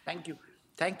patience. Thank you.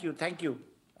 Thank you. Thank you.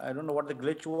 I don't know what the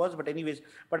glitch was, but anyways,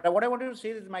 what I wanted to say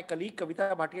is my colleague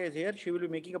Kavita Bhatia is here. She will be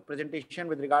making a presentation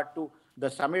with regard to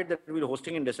the summit that we will be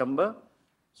hosting in December.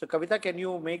 So Kavita, can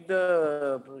you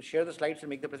share the slides and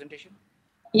make the presentation?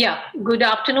 Yeah, good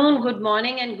afternoon, good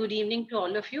morning, and good evening to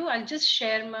all of you. I'll just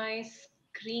share my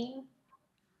screen.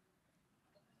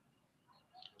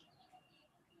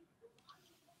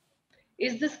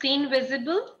 Is the screen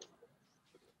visible?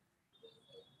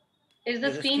 Is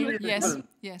the screen visible? Yes,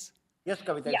 yes. Yes,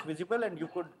 Kavita, yeah. It's visible, and you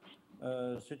could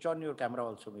switch on your camera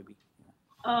also maybe.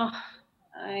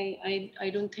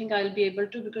 I don't think I'll be able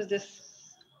to, because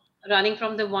this running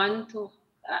from the one to,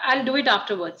 I'll do it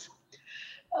afterwards.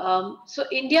 So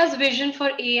India's vision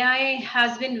for AI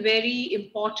has been very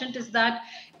important, is that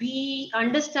we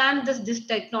understand this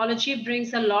technology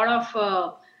brings a lot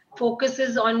of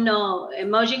focuses on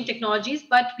emerging technologies,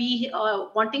 but we are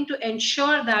wanting to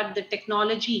ensure that the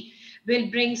technology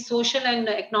will bring social and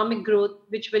economic growth,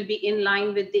 which will be in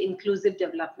line with the inclusive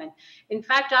development. In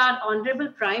fact, our Honorable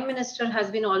Prime Minister has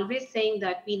been always saying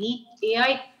that we need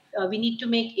AI, we need to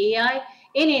make AI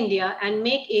in India and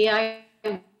make AI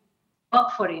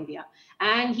work for India.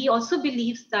 And he also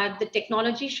believes that the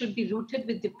technology should be rooted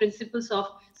with the principles of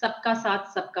Sabka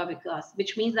Saath, Sabka Vikas,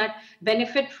 which means that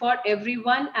benefit for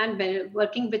everyone and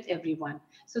working with everyone.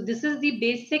 So this is the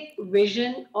basic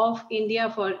vision of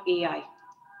India for AI.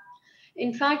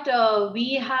 In fact,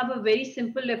 we have a very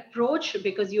simple approach,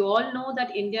 because you all know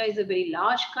that India is a very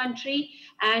large country,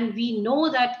 and we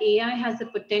know that AI has the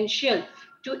potential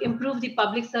to improve the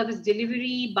public service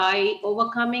delivery by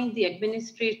overcoming the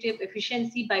administrative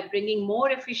efficiency, by bringing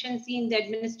more efficiency in the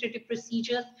administrative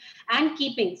procedures, and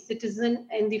keeping citizen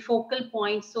in the focal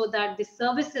point, so that the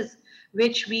services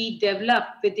which we develop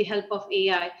with the help of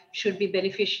AI should be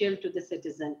beneficial to the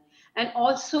citizen. And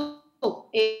also,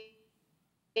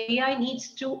 AI needs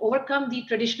to overcome the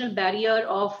traditional barrier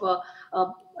of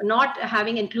not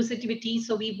having inclusivity.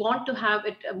 So we want to have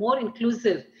it more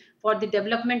inclusive for the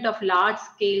development of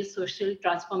large-scale social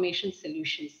transformation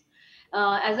solutions.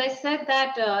 As I said,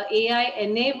 that AI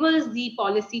enables the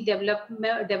policy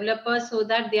developers so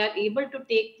that they are able to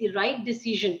take the right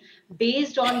decision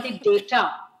based on the data,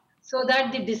 so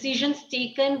that the decisions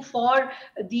taken for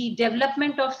the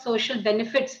development of social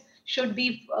benefits should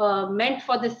be meant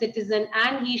for the citizen,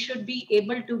 and he should be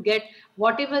able to get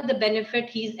whatever the benefit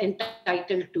he's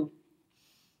entitled to.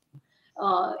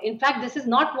 In fact, this is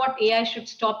not what AI should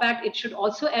stop at. It should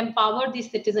also empower the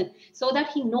citizen so that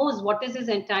he knows what is his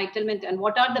entitlement and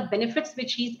what are the benefits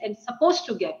which he's supposed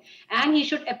to get. And he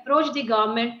should approach the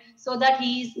government so that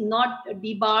he is not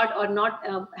debarred or not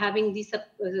having these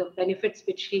benefits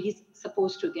which he is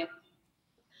supposed to get.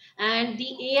 And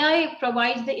the AI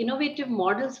provides the innovative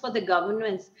models for the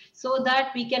governments so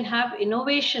that we can have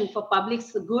innovation for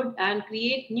public's good and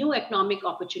create new economic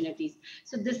opportunities.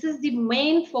 So this is the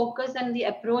main focus and the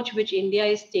approach which India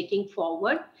is taking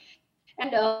forward.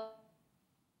 And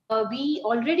we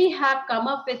already have come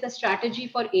up with a strategy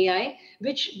for AI,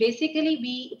 which basically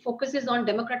we focuses on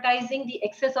democratizing the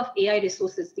access of AI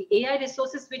resources. The AI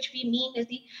resources which we mean is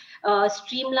the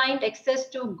streamlined access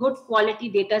to good quality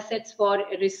data sets for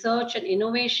research and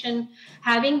innovation,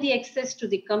 having the access to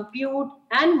the compute,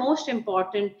 and most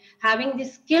important, having the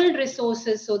skilled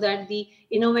resources so that the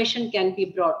innovation can be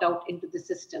brought out into the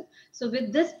system. So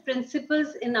with these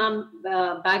principles in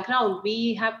our background,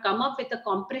 we have come up with a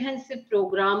comprehensive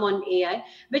program on AI,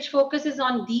 which focuses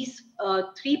on these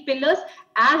three pillars,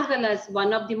 as well as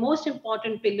one of the most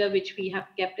important pillar which we have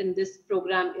kept in this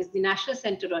program is the National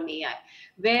Center on AI,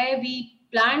 where we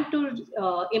plan to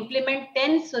implement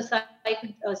 10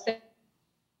 society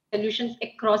solutions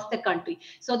across the country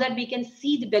so that we can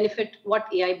see the benefit what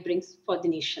AI brings for the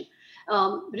nation.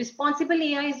 Responsible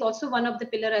AI is also one of the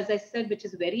pillar, as I said, which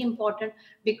is very important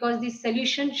because the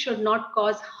solution should not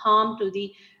cause harm to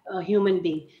the human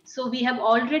being. So we have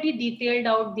already detailed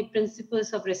out the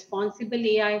principles of responsible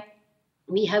AI.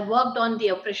 We have worked on the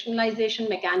operationalization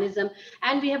mechanism,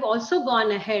 and we have also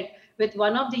gone ahead with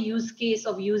one of the use case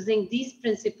of using these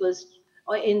principles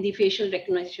in the facial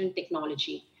recognition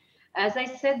technology. As I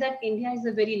said that India is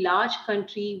a very large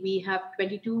country. We have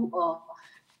 22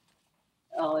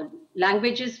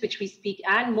 languages which we speak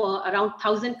and more, around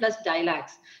 1,000 plus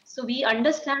dialects. So we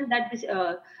understand that this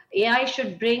AI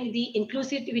should bring the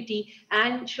inclusivity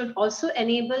and should also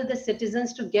enable the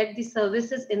citizens to get the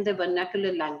services in the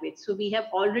vernacular language. So we have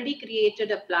already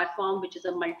created a platform which is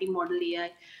a multimodal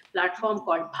AI platform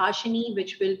called Bhashini,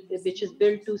 which is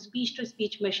built to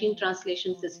speech machine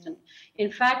translation system.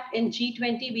 In fact, in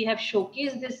G20 we have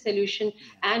showcased this solution,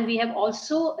 and we have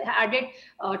also added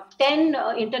 10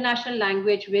 international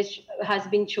language which has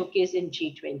been showcased in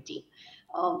G20.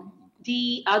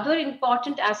 The other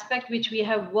important aspect which we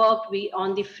have worked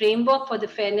on the framework for the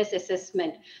fairness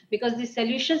assessment, because the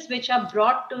solutions which are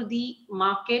brought to the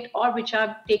market or which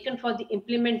are taken for the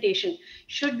implementation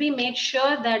should be made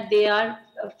sure that they are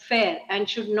fair and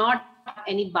should not have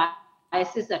any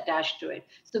biases attached to it.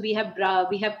 So we have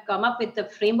come up with the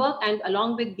framework, and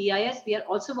along with BIS, we are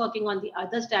also working on the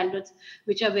other standards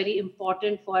which are very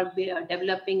important for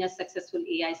developing a successful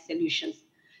AI solutions.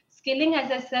 Skilling, as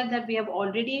I said, that we have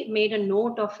already made a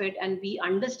note of it, and we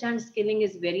understand skilling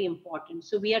is very important.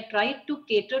 So we are trying to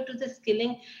cater to the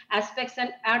skilling aspects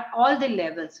and at all the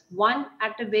levels. One,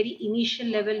 at a very initial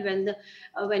level,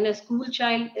 when a school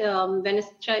child, when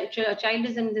a child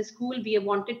is in the school, we have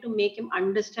wanted to make him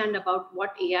understand about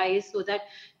what AI is so that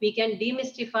we can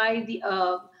demystify the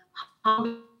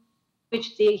harm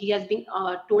which he has been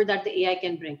told that the AI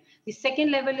can bring. The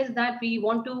second level is that we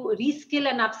want to reskill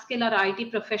and upskill our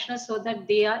IT professionals so that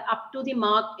they are up to the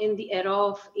mark in the era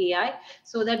of AI,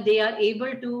 so that they are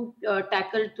able to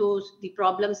tackle the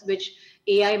problems which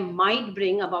AI might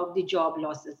bring about the job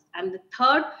losses. And the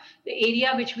third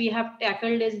area which we have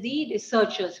tackled is the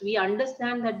researchers. We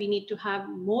understand that we need to have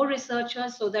more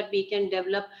researchers so that we can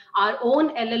develop our own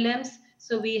LLMs.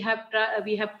 So we have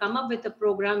come up with a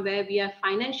program where we are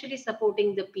financially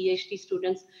supporting the PhD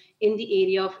students in the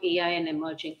area of AI and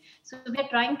emerging. So we are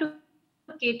trying to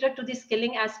cater to the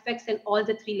skilling aspects in all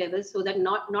the three levels so that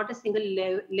not a single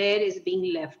layer is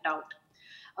being left out.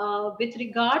 With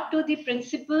regard to the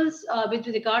principles, with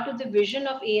regard to the vision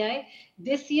of AI,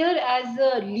 this year as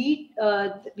a lead,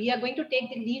 we are going to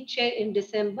take the lead chair in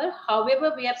December.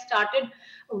 However, we have started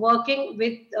working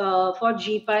with for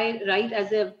GPAI, right,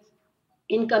 as a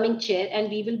incoming chair, and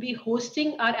we will be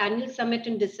hosting our annual summit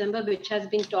in December, which has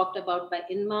been talked about by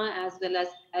Inma as well as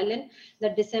Ellen.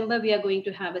 That December we are going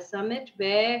to have a summit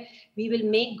where we will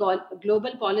make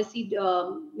global policy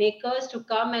makers to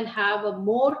come and have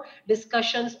more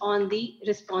discussions on the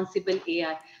responsible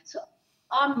AI. So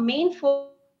our main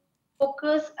focus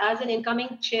focus as an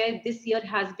incoming chair this year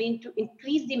has been to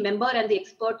increase the member and the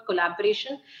expert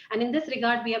collaboration. And in this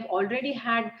regard, we have already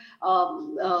had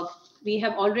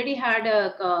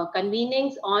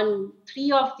convenings on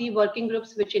 3 of the working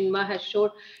groups, which INMA has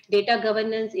showed: data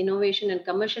governance, innovation and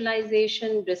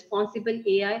commercialization, responsible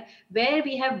AI, where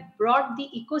we have brought the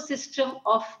ecosystem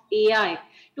of AI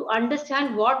to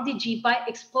understand what the GPAI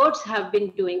experts have been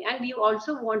doing. And we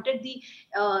also wanted the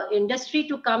industry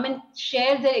to come and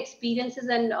share their experiences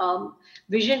and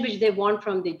vision which they want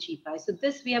from the GPAI. So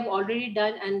this we have already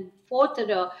done. And fourth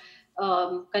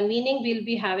convening we'll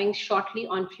be having shortly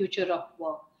on future of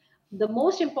work. The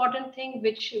most important thing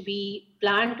which we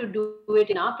plan to do it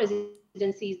in our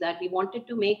presidency is that we wanted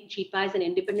to make GPAI as an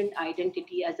independent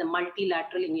identity, as a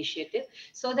multilateral initiative,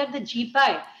 so that the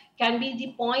GPAI can be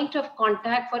the point of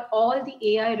contact for all the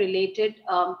AI related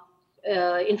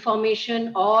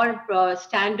information or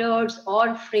standards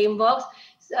or frameworks,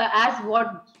 as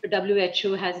what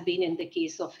WHO has been in the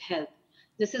case of health.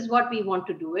 This is what we want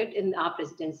to do it in our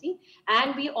presidency.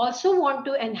 And we also want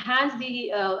to enhance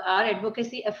our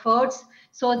advocacy efforts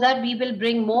so that we will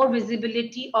bring more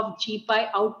visibility of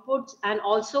GPAI outputs. And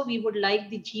also we would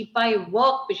like the GPAI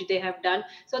work which they have done,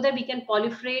 so that we can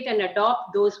proliferate and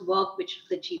adopt those work which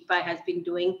the GPAI has been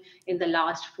doing in the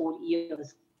last 4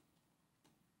 years.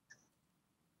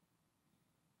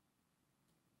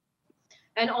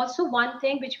 And also one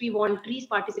thing which we want is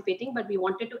participating, but we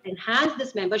wanted to enhance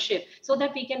this membership so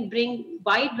that we can bring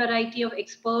wide variety of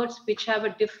experts which have a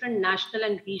different national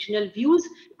and regional views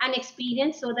and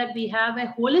experience, so that we have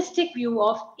a holistic view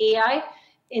of AI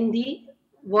in the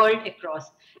world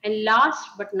across. And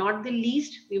last but not the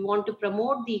least, we want to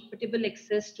promote the equitable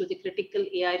access to the critical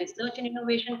AI research and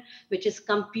innovation, which is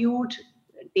compute,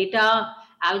 data,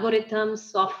 algorithms,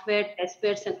 software, test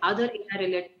beds, and other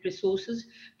AI-related resources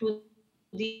to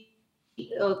the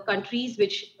countries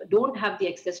which don't have the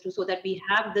access to, so that we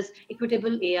have this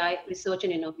equitable AI research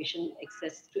and innovation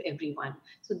access to everyone.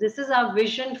 So this is our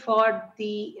vision for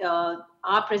the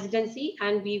our presidency,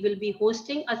 and we will be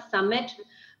hosting a summit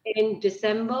in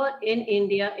December in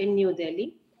India, in New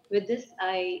Delhi. With this,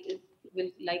 I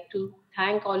will like to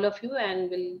thank all of you and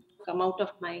will come out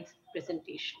of my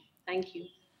presentation. Thank you.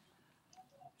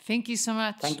 Thank you so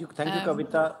much. Thank you,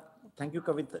 Kavita. Thank you,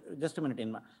 Kavita. Just a minute,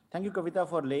 Inma. Thank you, Kavita,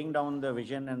 for laying down the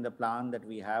vision and the plan that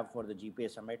we have for the GPAI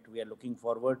Summit. We are looking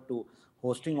forward to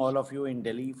hosting all of you in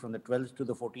Delhi from the 12th to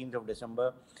the 14th of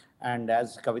December. And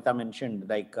as Kavita mentioned,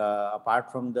 like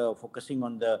apart from the focusing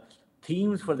on the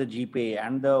themes for the GPAI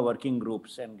and the working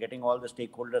groups and getting all the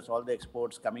stakeholders, all the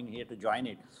experts coming here to join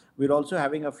it, we're also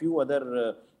having a few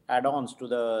other add-ons to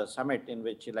the summit, in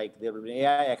which like there will be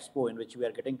AI Expo, in which we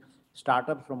are getting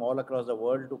startups from all across the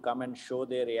world to come and show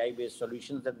their AI-based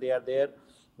solutions that they are there.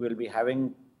 We'll be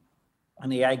having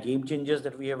an AI game changers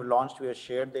that we have launched. We have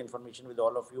shared the information with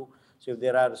all of you. So if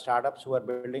there are startups who are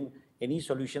building any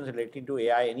solutions related to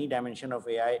AI, any dimension of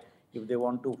AI, if they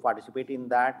want to participate in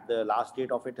that, the last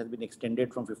date of it has been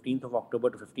extended from 15th of October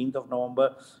to 15th of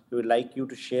November. We would like you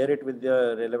to share it with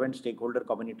the relevant stakeholder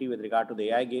community with regard to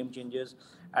the AI game changers.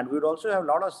 And we would also have a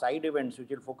lot of side events which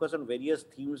will focus on various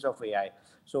themes of AI.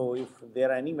 So if there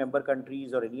are any member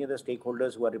countries or any other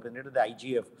stakeholders who are represented at the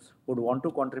IGF would want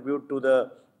to contribute to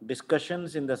the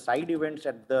discussions in the side events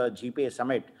at the GPAI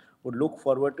Summit, would look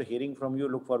forward to hearing from you,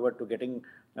 look forward to getting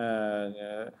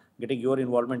your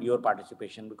involvement, your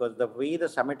participation, because the way the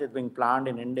summit is being planned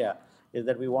in India is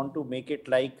that we want to make it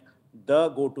like the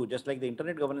go-to, just like the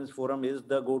Internet Governance Forum is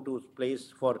the go-to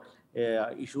place for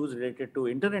issues related to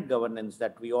internet governance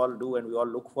that we all do, and we all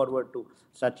look forward to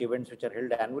such events which are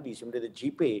held annually. Similarly, the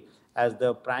GPAI as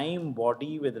the prime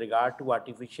body with regard to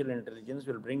artificial intelligence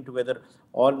will bring together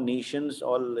all nations,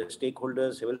 all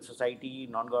stakeholders, civil society,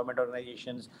 non-government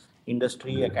organizations,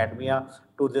 industry, academia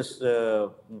to this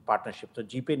partnership. So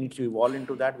GPAI needs to evolve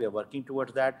into that. We are working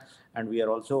towards that, and we are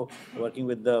also working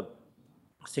with the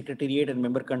Secretariat and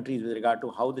member countries with regard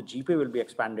to how the GPAI will be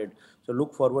expanded. So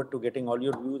look forward to getting all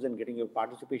your views and getting your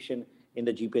participation in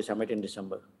the GPAI Summit in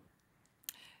December.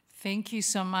 Thank you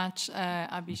so much,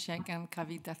 Abhishek and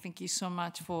Kavita. Thank you so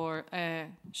much for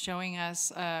showing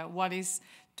us what is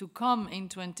to come in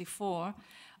 24.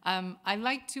 I'd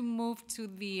like to move to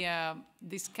the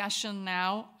discussion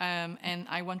now, and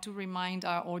I want to remind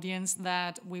our audience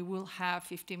that we will have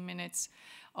 15 minutes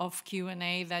of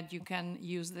Q&A that you can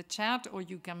use the chat, or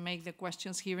you can make the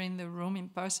questions here in the room in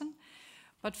person.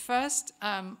 But first,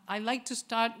 I'd like to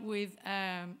start with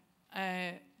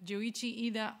Yoichi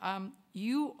Ida.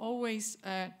 You always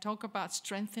talk about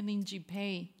strengthening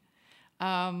GPAI.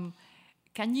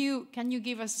 Can you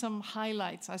give us some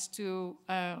highlights as to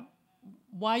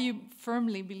why you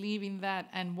firmly believe in that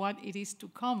and what it is to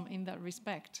come in that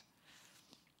respect.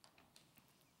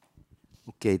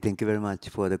 Okay, thank you very much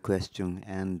for the question.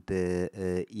 And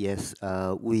yes,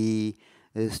 we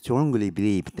strongly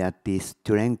believe that the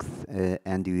strength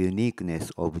and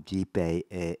uniqueness of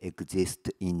GPAI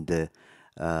exists in the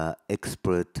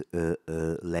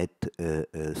expert-led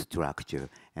structure,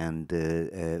 and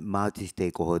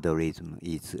multi-stakeholderism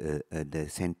is the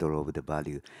center of the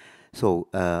value. So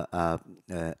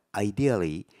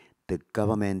ideally, the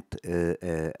government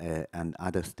and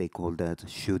other stakeholders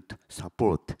should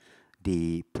support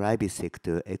the private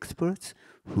sector experts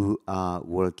who are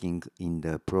working in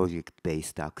the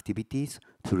project-based activities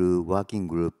through working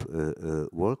group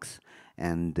works,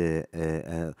 and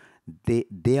their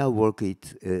work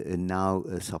is now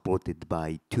supported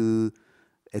by 2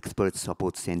 expert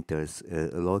support centers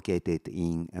located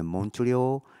in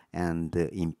Montreal and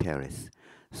in Paris.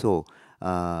 So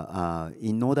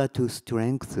in order to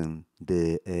strengthen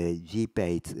the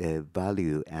GPAI's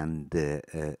value and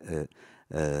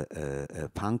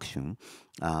function,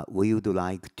 we would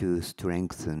like to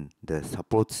strengthen the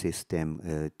support system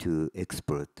to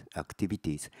expert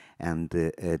activities, and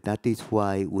that is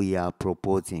why we are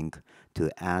proposing to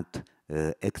add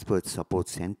expert support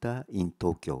center in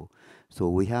Tokyo. So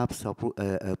we have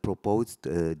proposed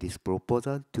this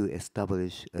proposal to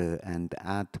establish and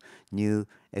add new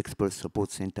expert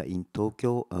support center in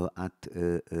Tokyo at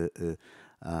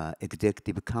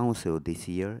Executive Council this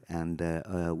year, and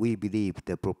we believe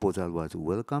the proposal was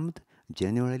welcomed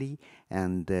generally,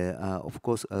 and of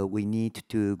course we need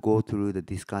to go through the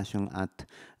discussion at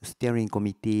steering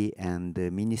committee and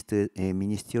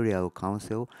ministerial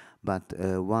council, but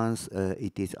once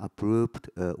it is approved,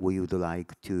 we would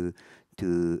like to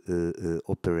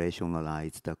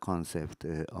operationalize the concept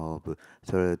of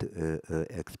third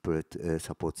expert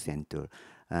support center.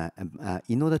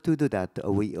 In order to do that,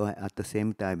 we at the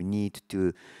same time need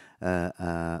to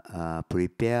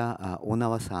prepare on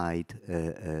our side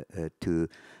to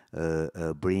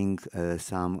bring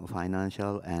some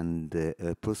financial and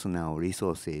personal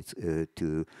resources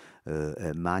to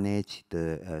manage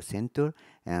the center,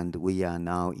 and we are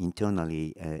now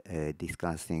internally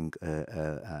discussing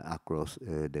across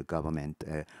the government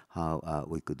how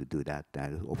we could do that.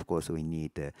 Of course, we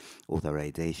need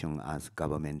authorization as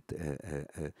government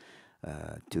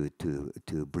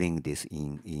to bring this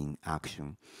in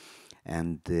action,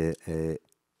 and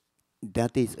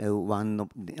that is one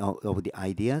of the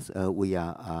ideas we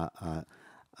are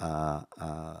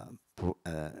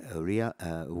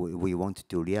we want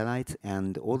to realize,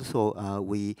 and also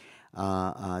we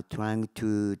are trying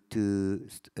to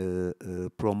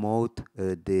promote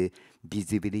the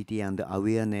visibility and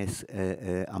awareness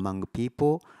among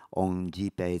people on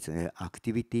GPAI's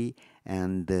activity,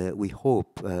 and we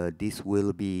hope this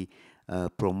will be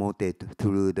promoted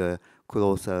through the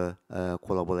closer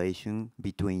collaboration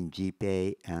between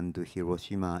GPAI and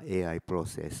Hiroshima AI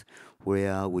process,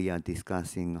 where we are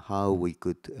discussing how we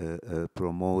could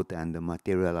promote and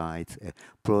materialize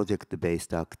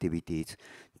project-based activities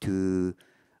to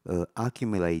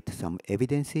accumulate some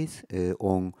evidences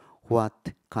on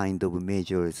what kind of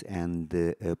measures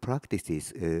and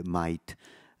practices might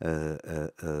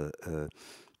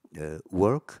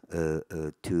work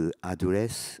to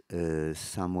address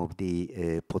some of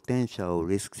the potential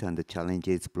risks and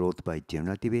challenges brought by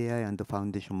generative AI and the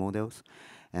foundation models.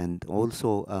 And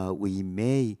also we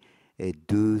may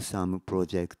do some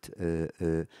project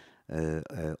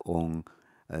on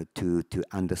to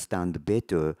understand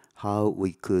better how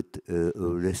we could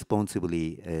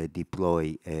responsibly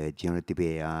deploy generative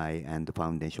AI and the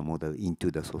foundation model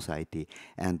into the society.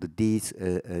 And these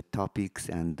topics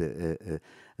and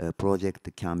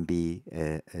project can be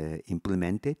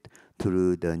implemented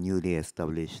through the newly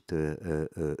established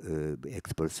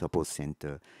expert support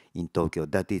center in Tokyo.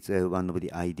 That is one of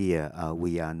the ideas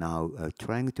we are now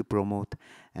trying to promote,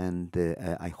 and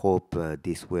I hope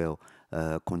this will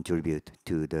contribute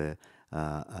to the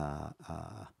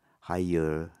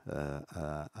higher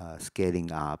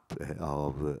scaling up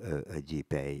of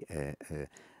GPAI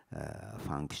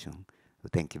function.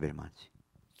 Thank you very much.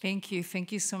 Thank you.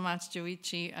 Thank you so much,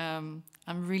 Joichi.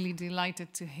 I'm really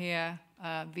delighted to hear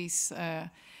this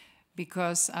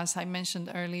because, as I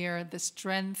mentioned earlier, the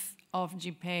strength of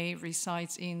GPAI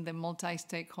resides in the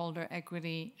multi-stakeholder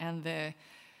equity and the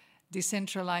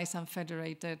decentralized and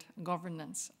federated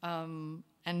governance.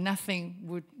 And nothing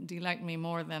would delight me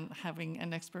more than having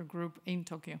an expert group in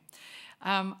Tokyo.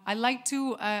 I'd like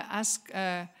to ask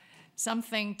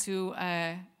something to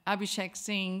Abhishek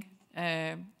Singh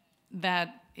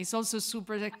that it's also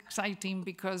super exciting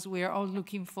because we are all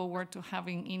looking forward to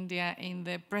having India in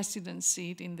the president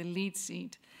seat, in the lead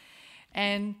seat.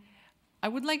 And I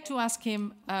would like to ask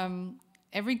him,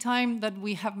 every time that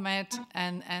we have met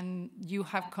and you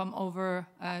have come over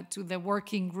to the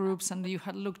working groups and you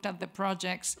have looked at the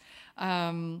projects,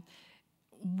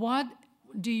 what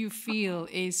do you feel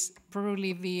is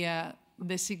probably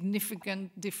the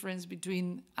significant difference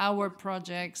between our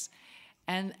projects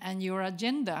and your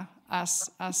agenda as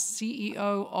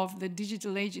CEO of the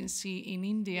digital agency in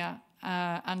India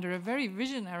under a very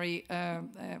visionary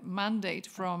mandate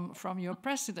from your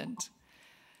president?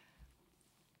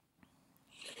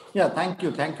 Yeah, thank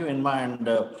you, Inma. And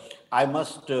I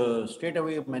must straight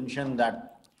away mention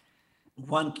that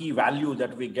one key value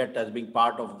that we get as being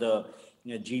part of the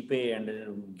GPAI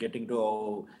and getting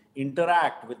to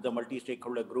interact with the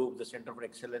multi-stakeholder group, the Center for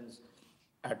Excellence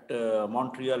at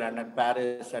Montreal and at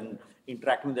Paris, and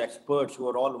interacting with the experts who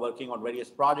are all working on various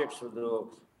projects with the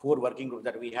 4 working groups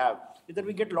that we have, is that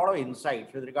we get a lot of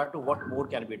insights with regard to what more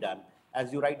can be done.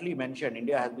 As you rightly mentioned,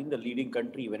 India has been the leading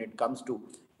country when it comes to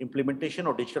implementation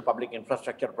of digital public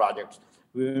infrastructure projects.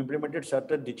 We implemented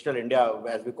certain Digital India,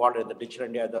 as we call it, the Digital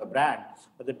India, the brand,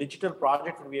 but the digital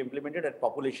projects that we implemented at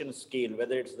population scale,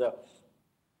 whether it's the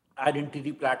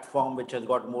identity platform, which has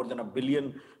got more than 1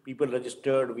 billion people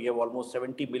registered. We have almost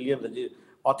 70 million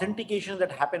authentications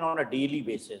that happen on a daily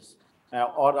basis.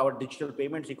 Or our digital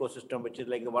payments ecosystem, which is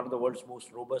like one of the world's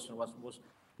most robust and most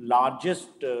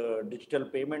largest digital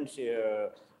payments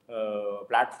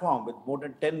platform with more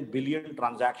than 10 billion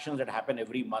transactions that happen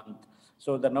every month.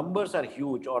 So the numbers are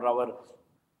huge. Or our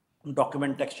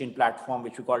document exchange platform,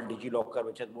 which we call DigiLocker,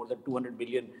 which has more than 200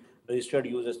 million registered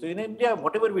users. So in India,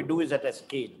 whatever we do is at a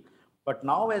scale. But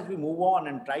now as we move on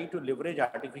and try to leverage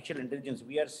artificial intelligence,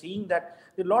 we are seeing that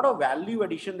there's a lot of value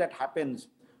addition that happens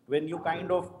when you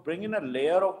kind of bring in a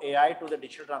layer of AI to the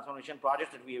digital transformation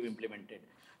projects that we have implemented.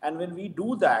 And when we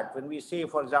do that, when we say,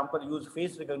 for example, use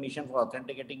face recognition for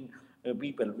authenticating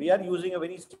people, we are using a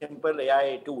very simple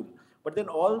AI tool. But then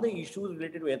all the issues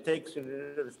related to ethics,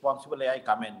 related to responsible AI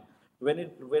come in. When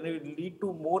it lead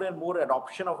to more and more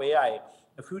adoption of AI,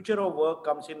 the future of work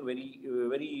comes in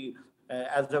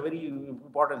as a very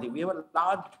important thing. We have a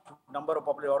large number of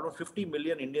population, almost 50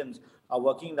 million Indians are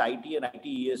working in the IT and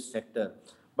ITES sector.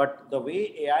 But the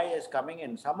way AI is coming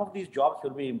in, some of these jobs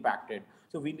will be impacted.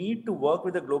 So we need to work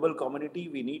with the global community.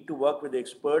 We need to work with the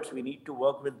experts. We need to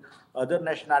work with other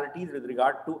nationalities with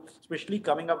regard to especially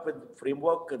coming up with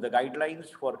framework, the guidelines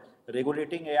for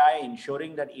regulating AI,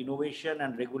 ensuring that innovation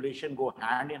and regulation go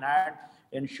hand in hand,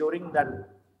 ensuring that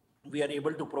we are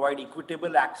able to provide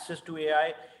equitable access to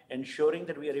AI, ensuring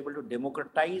that we are able to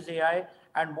democratize AI,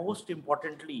 and most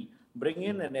importantly, bring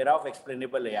in an era of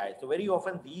explainable AI. So very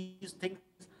often these things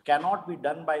cannot be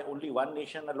done by only one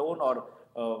nation alone or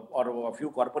a few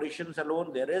corporations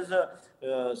alone. There is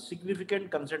a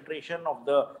significant concentration of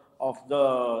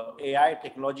the AI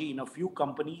technology in a few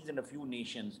companies in a few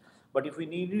nations. But if we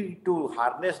need to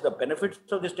harness the benefits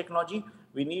of this technology,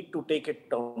 we need to take it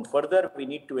down further. We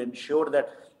need to ensure that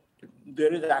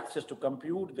there is access to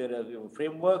compute. There are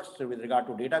frameworks with regard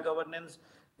to data governance,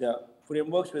 the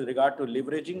frameworks with regard to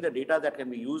leveraging the data that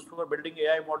can be used for building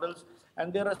AI models.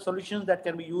 And there are solutions that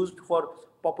can be used for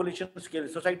population scale,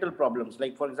 societal problems.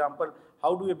 Like, for example,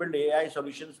 how do we build AI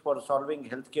solutions for solving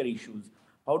healthcare issues?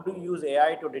 How do we use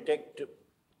AI to detect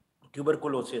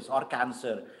tuberculosis or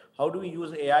cancer? How do we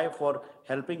use AI for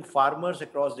helping farmers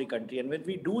across the country? And when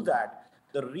we do that,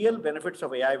 the real benefits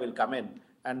of AI will come in.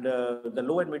 And the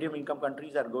low and medium income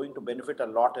countries are going to benefit a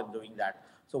lot in doing that.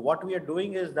 So what we are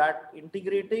doing is that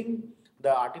integrating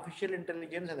the artificial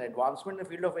intelligence and the advancement in the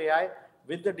field of AI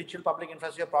with the digital public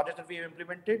infrastructure projects that we have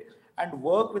implemented, and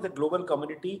work with the global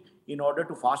community in order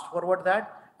to fast forward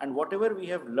that. And whatever we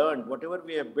have learned, whatever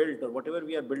we have built, or whatever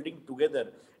we are building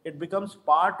together, it becomes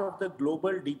part of the global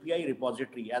DPI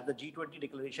repository. As the G20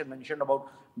 declaration mentioned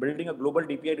about building a global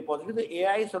DPI repository, the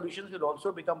AI solutions will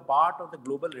also become part of the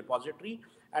global repository.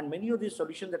 And many of these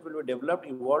solutions that will be developed,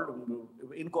 evolved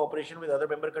in cooperation with other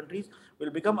member countries,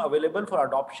 will become available for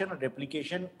adoption and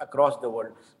replication across the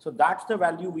world. So that's the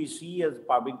value we see as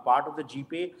being part of the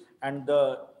GPAI, and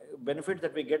the benefits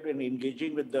that we get in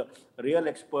engaging with the real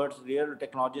experts, real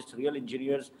technologists, real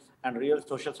engineers, and real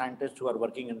social scientists who are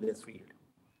working in this field.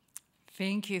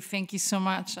 Thank you so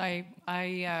much.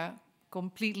 I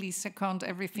completely second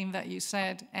everything that you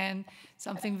said, and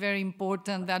something very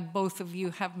important that both of you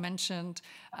have mentioned,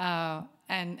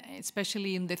 and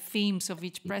especially in the themes of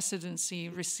each presidency: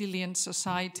 resilient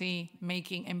society,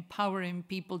 empowering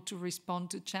people to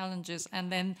respond to challenges,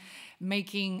 and then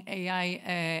making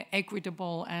AI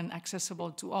equitable and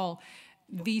accessible to all.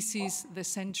 this is the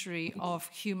century of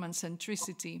human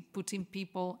centricity, putting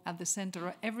people at the center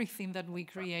of everything that we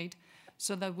create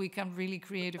so that we can really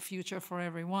create a future for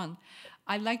everyone.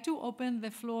 I'd like to open the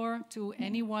floor to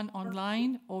anyone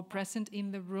online or present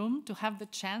in the room to have the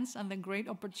chance and the great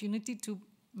opportunity to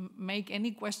make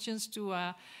any questions to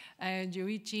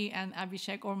Yoichi and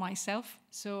Abhishek or myself.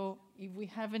 So if we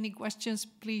have any questions,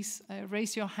 please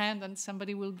raise your hand and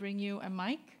somebody will bring you a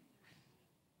mic.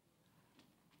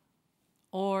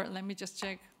 Or let me just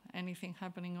check anything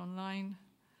happening online.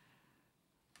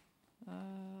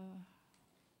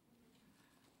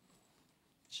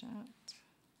 Chat.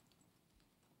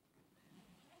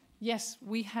 Yes,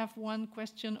 we have one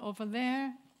question over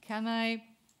there.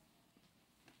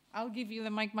 I'll give you the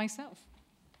mic myself.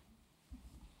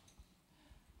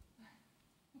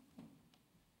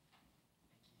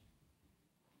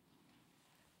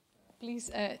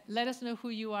 Please let us know who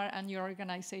you are and your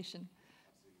organization.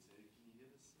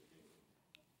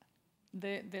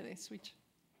 The switch.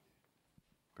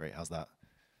 Great, how's that?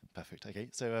 Perfect, okay.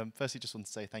 So firstly, just want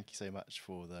to say thank you so much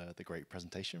for the great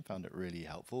presentation. Found it really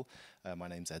helpful. My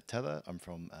name's Ed Tether. I'm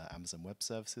from Amazon Web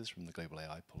Services from the Global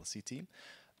AI Policy team.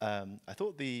 I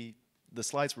thought the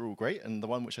slides were all great, and the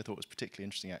one which I thought was particularly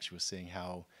interesting actually was seeing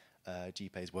how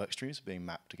GPAI's work streams are being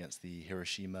mapped against the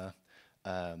Hiroshima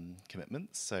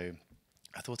commitments. So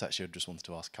I thought actually I just wanted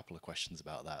to ask a couple of questions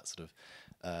about that. Sort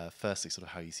of, firstly, sort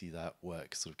of how you see that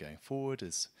work sort of going forward.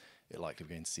 Is it likely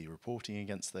we're going to see reporting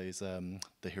against those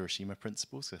the Hiroshima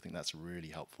principles? So I think that's a really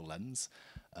helpful lens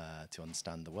to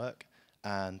understand the work.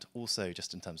 And also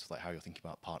just in terms of like how you're thinking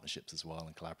about partnerships as well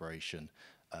and collaboration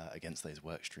against those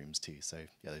work streams too. So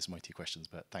yeah, those are my two questions,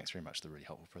 but thanks very much for the really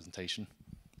helpful presentation.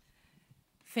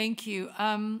 Thank you.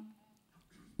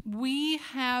 We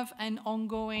have an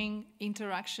ongoing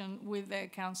interaction with the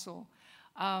Council.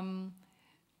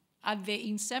 At the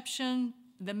inception,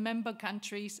 the member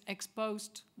countries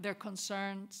exposed their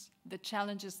concerns, the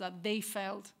challenges that they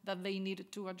felt that they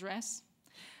needed to address.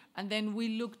 And then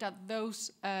we looked at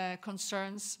those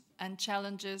concerns and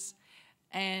challenges,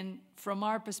 and from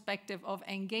our perspective of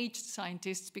engaged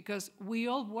scientists, because we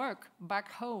all work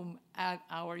back home at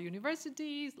our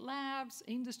universities, labs,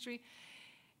 industry,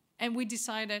 and we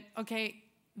decided, okay,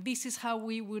 this is how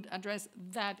we would address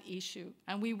that issue.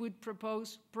 And we would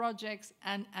propose projects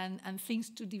and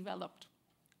things to develop.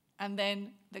 And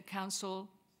then the Council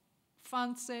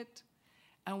funds it,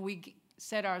 and we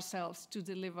set ourselves to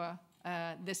deliver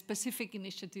the specific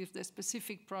initiatives, the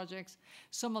specific projects.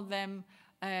 Some of them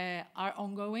are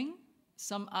ongoing.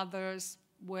 Some others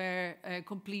were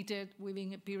completed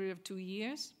within a period of 2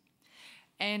 years.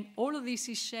 And all of this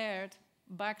is shared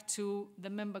back to the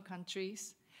member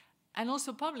countries and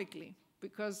also publicly,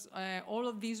 because all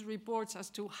of these reports as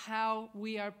to how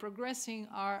we are progressing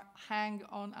are hang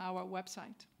on our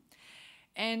website.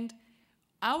 And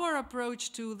our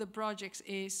approach to the projects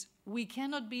is we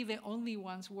cannot be the only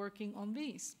ones working on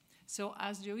these. So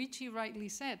as Yoichi rightly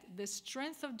said, the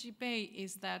strength of GPAI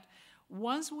is that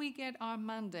once we get our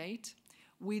mandate,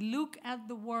 we look at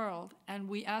the world and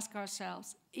we ask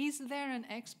ourselves, is there an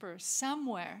expert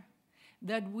somewhere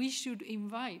that we should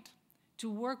invite to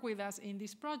work with us in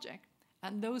this project?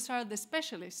 And those are the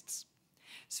specialists.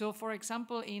 So for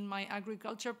example, in my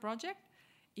agriculture project,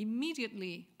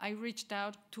 immediately I reached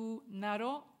out to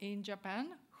NARO in Japan,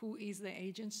 who is the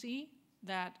agency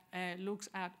that looks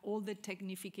at all the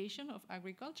technification of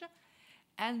agriculture.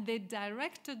 And the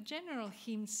Director General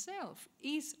himself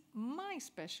is my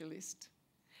specialist.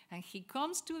 And he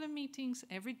comes to the meetings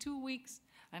every 2 weeks,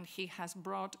 and he has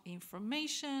brought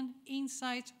information,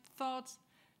 insights, thoughts,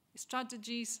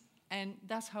 strategies, and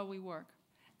that's how we work.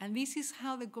 And this is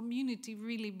how the community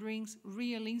really brings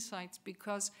real insights,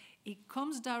 because it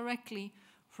comes directly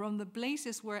from the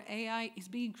places where AI is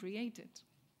being created.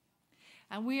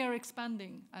 And we are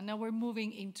expanding, and now we're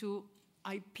moving into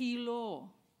IP law,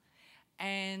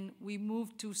 and we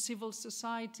move to civil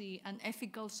society and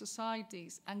ethical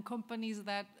societies and companies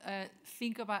that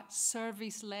think about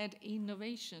service-led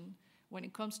innovation when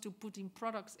it comes to putting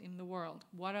products in the world.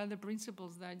 What are the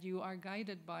principles that you are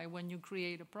guided by when you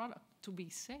create a product to be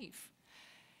safe?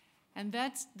 And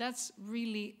that's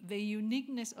really the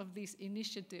uniqueness of this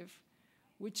initiative,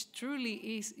 which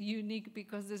truly is unique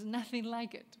because there's nothing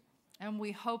like it. And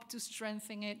we hope to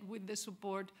strengthen it with the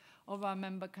support of our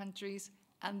member countries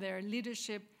and their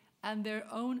leadership and their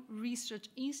own research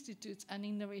institutes and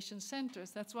innovation centers.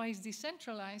 That's why it's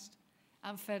decentralized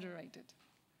and federated.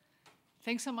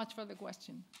 Thanks so much for the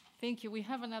question. Thank you. We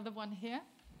have another one here.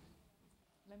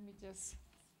 Let me just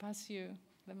pass you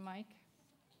the mic.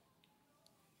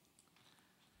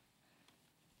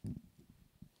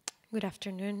 Good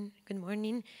afternoon, good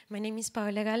morning. My name is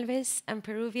Paola Galvez. I'm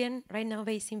Peruvian, right now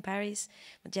based in Paris.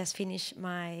 I just finished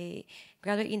my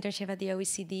graduate internship at the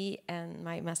OECD and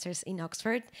my master's in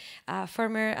Oxford.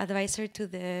 Former advisor to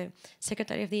the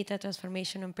Secretary of Digital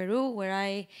Transformation in Peru, where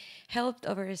I helped I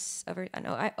oversaw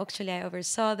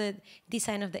the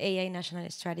design of the AI national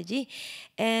strategy.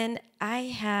 And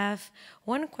I have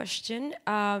one question,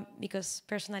 because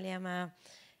personally I'm a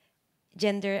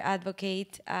gender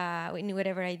advocate in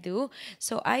whatever I do.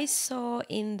 So I saw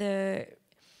in the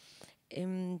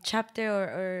chapter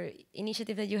or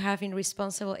initiative that you have in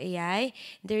Responsible AI,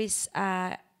 there is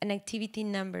an activity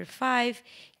number 5,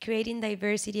 creating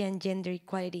diversity and gender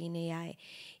equality in AI.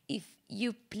 If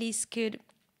you please could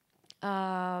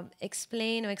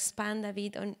explain or expand a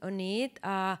bit on it.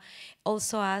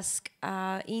 Also ask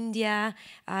India,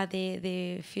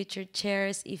 the future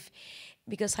chairs,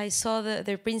 because I saw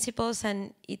their principles,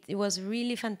 and it was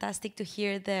really fantastic to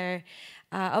hear their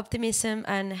optimism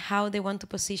and how they want to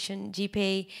position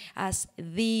GPAI as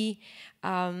the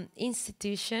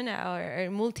institution or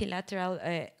multilateral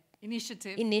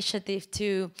initiative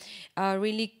to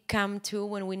really come to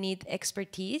when we need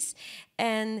expertise.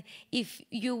 And if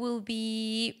you will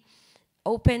be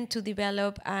open to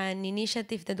develop an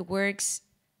initiative that works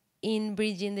in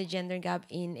bridging the gender gap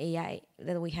in AI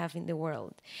that we have in the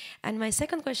world. And my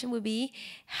second question would be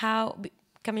how,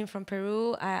 coming from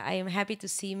Peru, I am happy to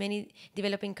see many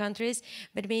developing countries,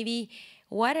 but maybe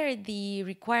what are the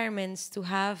requirements to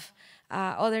have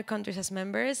other countries as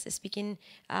members? Speaking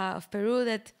of Peru,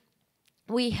 that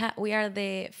we are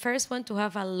the first one to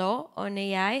have a law on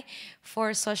AI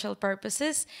for social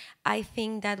purposes. I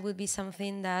think that would be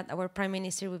something that our Prime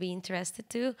Minister would be interested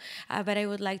to, but I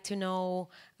would like to know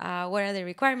what are the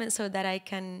requirements so that I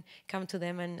can come to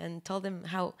them and tell them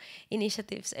how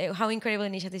incredible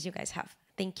initiatives you guys have.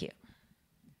 Thank you.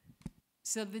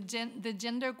 So the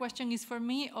gender question is for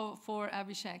me or for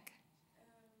Abhishek?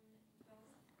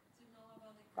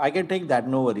 I can take that,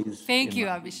 no worries. Thank you,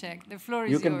 Abhishek. The floor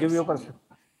is You yours. can give your person.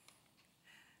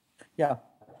 Yeah,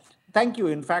 thank you.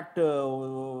 In fact,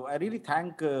 I really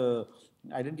thank,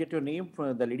 I didn't get your name,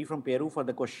 the lady from Peru, for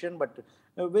the question, but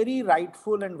a very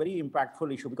rightful and very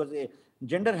impactful issue, because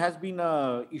gender has been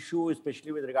an issue,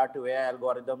 especially with regard to AI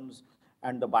algorithms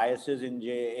and the biases in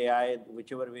AI,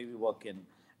 whichever way we work in.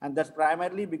 And that's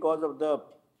primarily because of the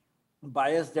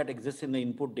bias that exists in the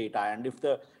input data. And if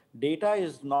the data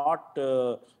is not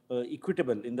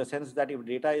equitable, in the sense that if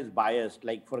data is biased,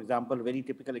 like for example, very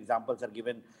typical examples are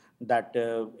given that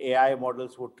AI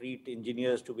models would treat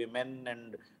engineers to be men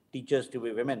and teachers to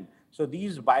be women. So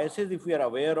these biases, if we are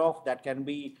aware of, that can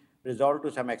be resolved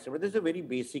to some extent. But this is a very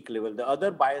basic level. The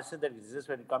other biases that exist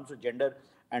when it comes to gender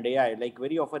and AI, like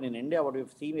very often in India, what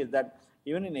we've seen is that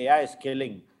even in AI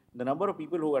scaling, the number of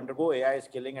people who undergo AI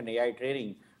scaling and AI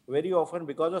training, very often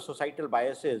because of societal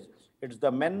biases, it's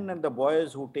the men and the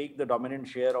boys who take the dominant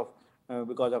share of,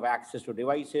 because of access to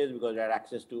devices, because they have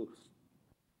access to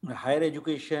higher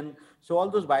education. So all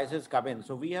those biases come in.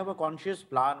 So we have a conscious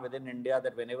plan within India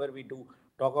that whenever we do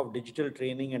talk of digital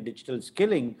training and digital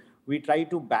skilling, we try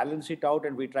to balance it out,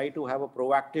 and we try to have a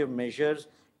proactive measures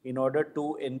in order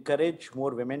to encourage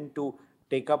more women to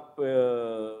take up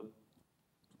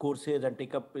courses and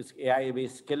take up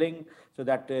AI-based skilling, so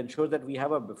that ensures that we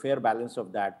have a fair balance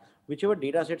of that. Whichever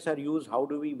data sets are used, how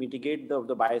do we mitigate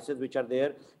the biases which are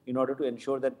there in order to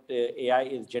ensure that AI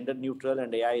is gender neutral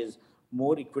and AI is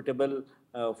more equitable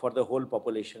for the whole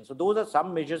population. So those are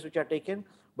some measures which are taken,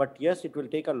 but yes, it will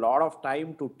take a lot of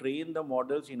time to train the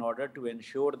models in order to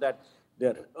ensure that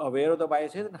they're aware of the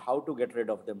biases and how to get rid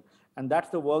of them. And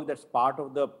that's the work that's part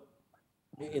of the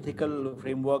ethical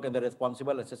framework and the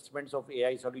responsible assessments of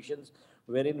AI solutions,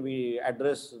 wherein we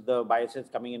address the biases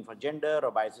coming in for gender,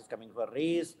 or biases coming for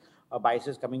race, or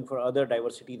biases coming for other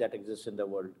diversity that exists in the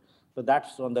world. So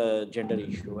that's on the gender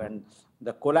issue. And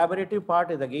the collaborative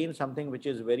part is again something which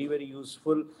is very, very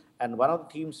useful. And one of the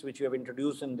themes which we have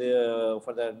introduced in the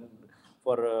for the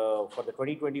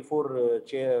 2024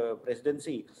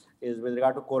 presidency is with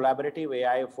regard to collaborative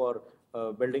AI for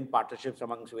building partnerships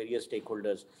amongst various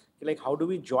stakeholders. Like, how do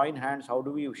we join hands? How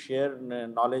do we share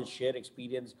knowledge, share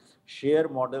experience, share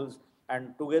models,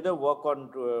 and together work on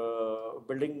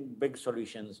building big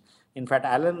solutions? In fact,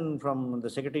 Alan from the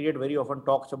Secretariat very often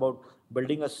talks about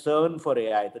building a CERN for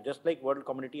AI. So just like world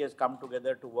community has come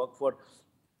together to work for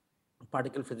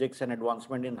particle physics and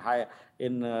advancement in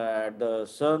the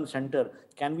CERN center,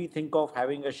 can we think of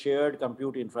having a shared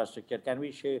compute infrastructure? Can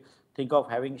we think of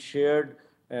having shared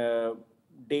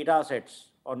data sets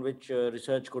on which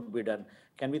research could be done?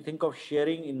 Can we think of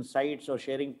sharing insights or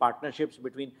sharing partnerships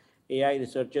between AI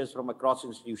researchers from across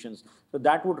institutions. So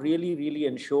that would really, really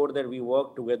ensure that we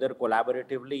work together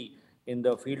collaboratively in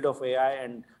the field of AI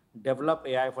and develop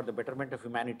AI for the betterment of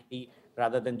humanity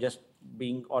rather than just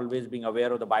always being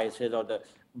aware of the biases or the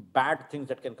bad things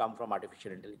that can come from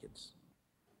artificial intelligence.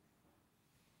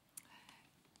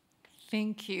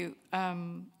 Thank you.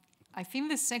 I think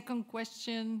the second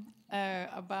question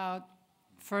about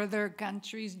further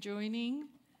countries joining.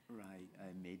 Right,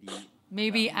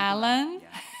 maybe Alan.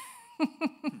 Yeah.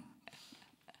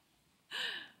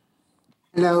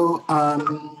 Hello.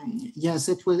 Yes,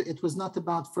 it was not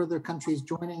about further countries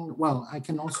joining. Well, I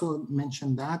can also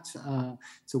mention that.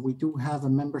 So we do have a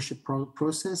membership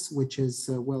process, which is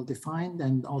well defined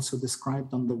and also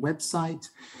described on the website.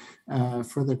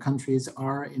 Further countries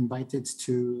are invited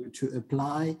to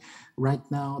apply. Right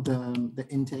now, the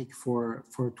intake for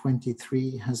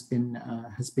 23 has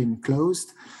been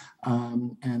closed,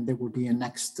 and there will be a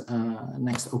next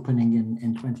opening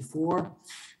in 24.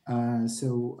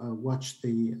 So watch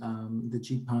the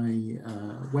GPAI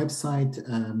website.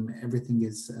 Everything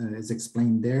is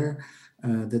explained there.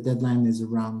 The deadline is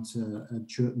around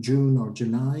June or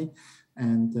July,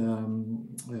 and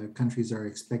countries are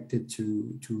expected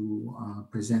to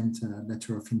present a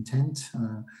letter of intent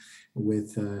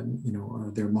with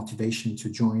their motivation to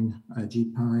join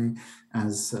GPAI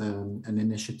as an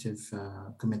initiative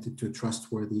committed to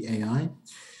trustworthy AI.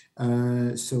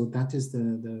 So that is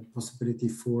the possibility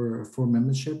for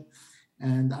membership.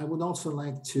 And I would also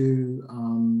like to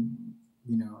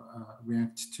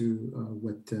react to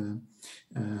what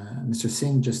Mr.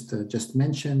 Singh just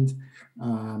mentioned.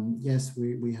 Yes,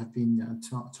 we have been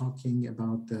talking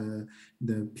about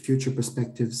the future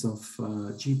perspectives of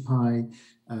GPAI.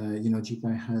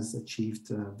 GPAI has achieved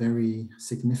very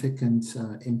significant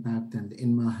impact, and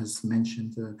Inma has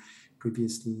mentioned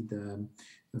previously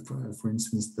for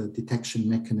instance, the detection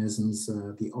mechanisms,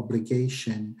 the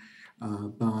obligation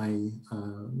by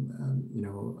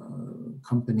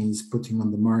companies putting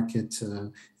on the market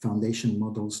foundation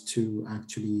models to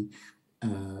actually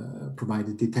provide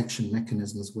the detection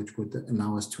mechanisms which would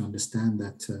allow us to understand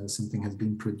that something has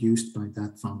been produced by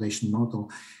that foundation model.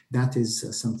 That is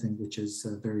something which is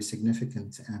very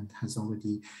significant and has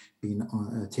already been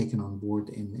taken on board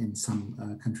in some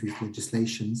countries'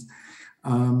 legislations.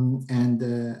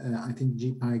 I think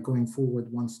GPAI going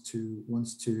forward wants to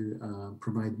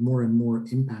provide more and more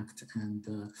impact, and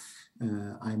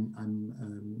I'm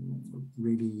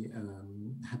really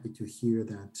happy to hear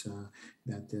that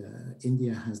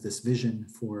India has this vision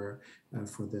for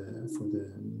the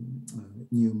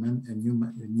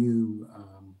new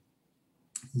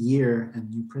year and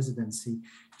new presidency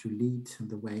to lead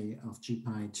the way of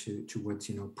GPAI towards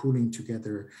pooling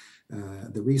together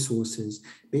the resources.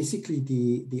 Basically,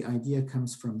 the idea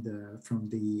comes from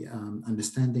the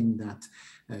understanding that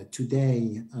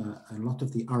today a lot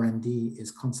of the R&D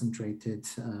is concentrated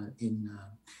in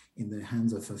the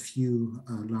hands of a few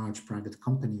large private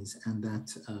companies, and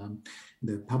that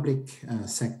the public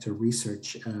sector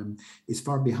research is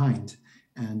far behind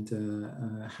and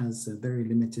has a very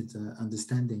limited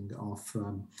understanding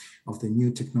of the new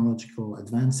technological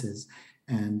advances,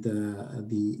 and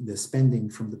the spending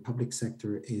from the public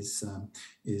sector is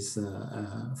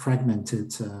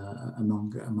fragmented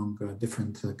among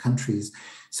different countries.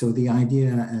 So the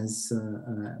idea, as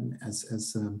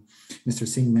Mr.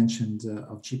 Singh mentioned,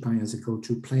 of GPAI as a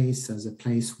go-to place, as a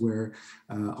place where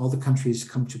all the countries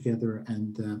come together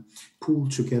and pool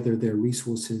together their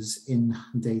resources in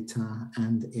data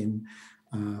and in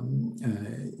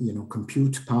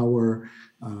compute power,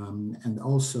 and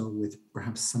also with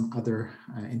perhaps some other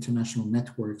international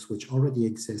networks which already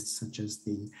exist, such as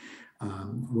the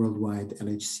worldwide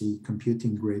LHC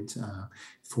computing grid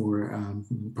for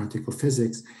particle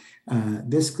physics.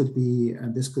 This could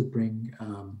bring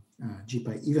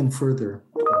GPAI even further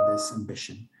on this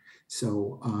ambition.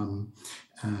 So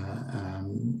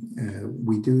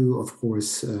we do, of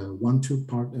course, want to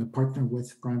partner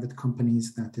with private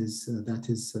companies. That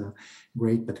is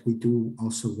great, but we do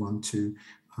also want to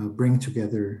bring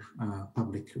together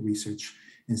public research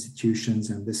institutions,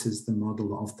 and this is the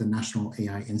model of the National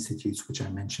AI Institutes, which I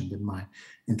mentioned in my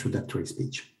introductory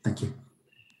speech. Thank you.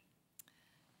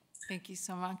 Thank you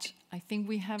so much. I think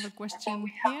we have a question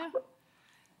here.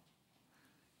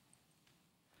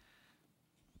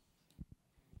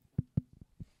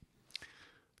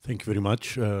 Thank you very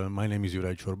much. My name is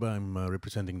Juraj Čorba. I'm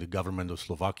representing the government of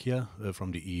Slovakia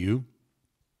from the EU.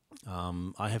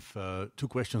 I have two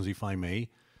questions, if I may.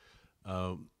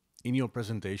 In your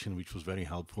presentation, which was very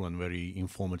helpful and very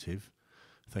informative,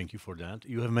 thank you for that.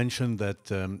 You have mentioned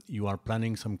that you are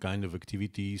planning some kind of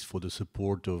activities for the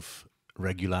support of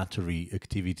regulatory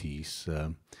activities.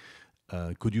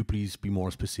 Could you please be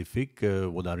more specific?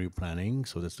 What are you planning?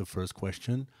 So that's the first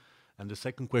question. And the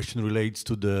second question relates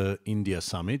to the India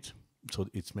summit. So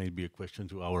it's maybe a question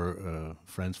to our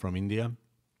friends from India.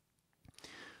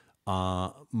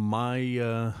 My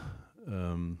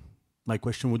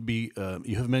question would be,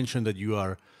 you have mentioned that you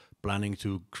are planning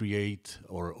to create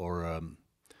or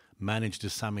manage the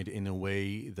summit in a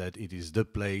way that it is the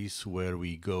place where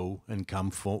we go and come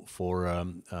for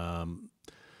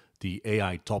the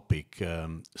AI topic.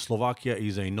 Slovakia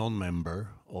is a non-member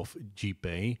of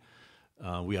GPAI.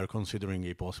 We are considering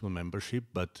a possible membership,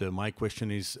 but my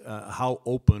question is, how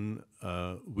open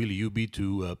will you be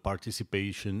to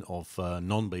participation of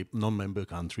non-member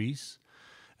countries,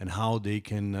 and how they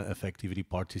can effectively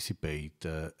participate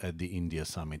at the India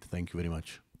summit? Thank you very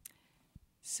much.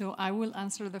 So I will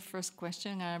answer the first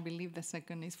question, and I believe the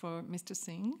second is for Mr.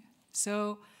 Singh.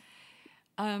 So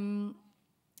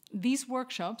these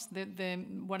workshops,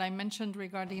 what I mentioned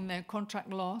regarding the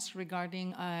contract laws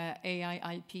regarding AI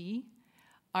IP,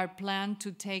 are planned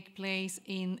to take place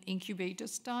in incubator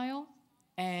style.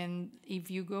 And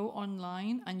if you go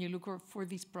online and you look for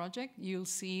this project, you'll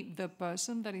see the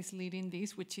person that is leading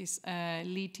this, which is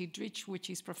Lee Tidrich, which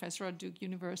is professor at Duke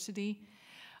University.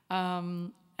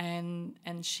 And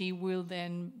she will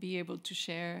then be able to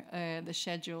share the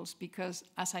schedules because,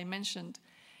 as I mentioned,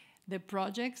 the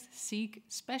projects seek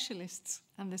specialists,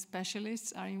 and the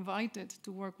specialists are invited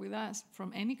to work with us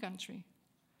from any country.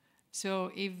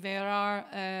 So if there are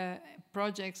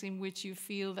projects in which you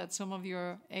feel that some of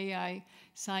your AI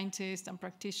scientists and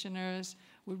practitioners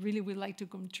would like to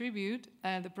contribute,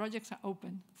 the projects are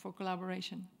open for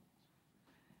collaboration.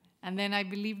 And then I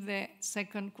believe the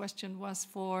second question was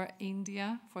for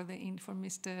India, for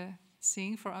Mr.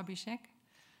 Singh, for Abhishek.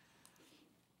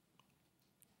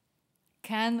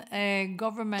 Can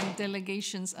government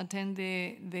delegations attend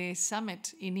the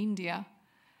summit in India?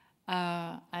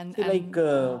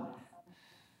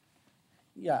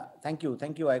 Yeah, thank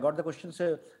you. I got the question.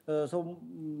 So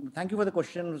thank you for the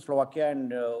question, Slovakia,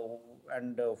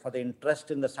 and for the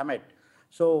interest in the summit.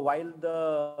 So while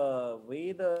the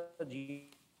way the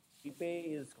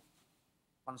GPAI is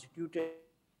constituted,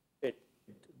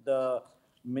 the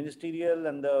ministerial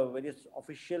and the various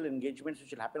official engagements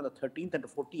which will happen on the 13th and the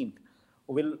 14th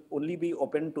will only be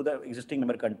open to the existing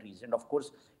member countries. And of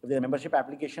course, if there's a membership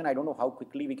application, I don't know how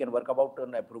quickly we can work about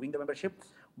on approving the membership.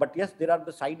 But yes, there are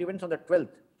the side events on the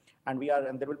 12th, and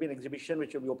there will be an exhibition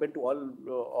which will be open to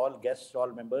all guests,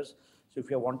 all members. So if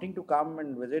you're wanting to come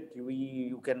and visit,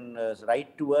 you can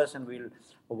write to us, and we'll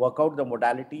work out the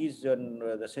modalities and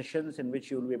the sessions in which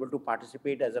you'll be able to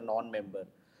participate as a non-member.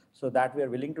 So that we are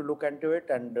willing to look into it,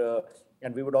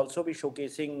 and we would also be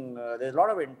showcasing. There's a lot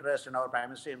of interest, and our Prime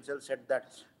Minister himself said that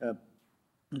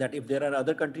if there are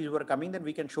other countries who are coming, then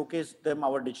we can showcase them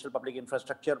our digital public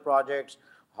infrastructure projects,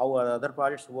 how our other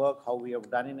projects work, how we have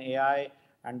done in AI,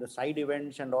 and the side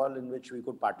events and all in which we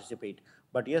could participate.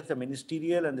 But yes, the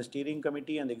ministerial and the steering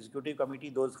committee and the executive committee,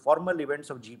 those formal events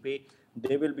of GPAI,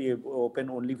 they will be open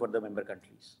only for the member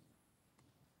countries.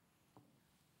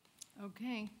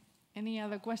 Okay. Any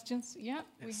other questions? Yeah,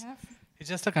 yes. We have. It's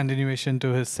just a continuation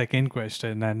to his second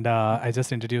question. And I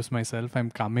just introduced myself.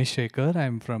 I'm Kamesh Shekhar.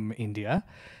 I'm from India.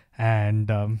 And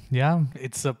yeah,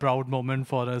 it's a proud moment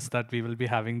for us that we will be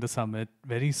having the summit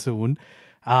very soon.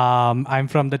 I'm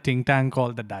from the think tank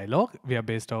called The Dialogue. We are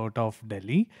based out of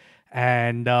Delhi.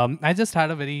 And I just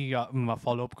had a very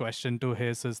follow-up question to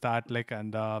his, is that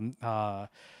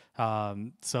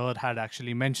Sir had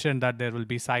actually mentioned that there will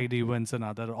be side events and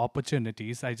other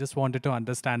opportunities. I just wanted to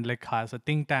understand, as a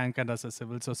think tank and as a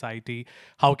civil society,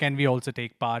 how can we also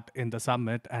take part in the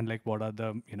summit, and what are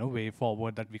the way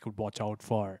forward that we could watch out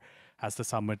for as the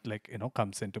summit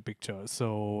comes into picture?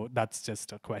 So that's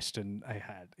just a question I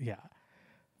had. Yeah.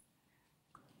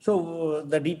 So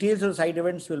the details of side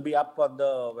events will be up on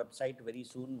the website very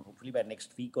soon, hopefully by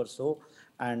next week or so.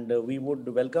 And we would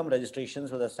welcome registrations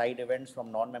for the side events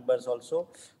from non-members also.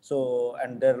 So,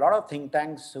 and there are a lot of think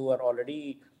tanks who are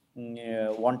already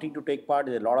wanting to take part.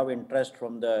 There's a lot of interest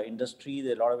from the industry.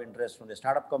 There's a lot of interest from the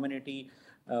startup community.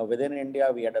 Within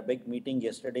India, we had a big meeting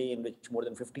yesterday in which more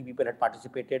than 50 people had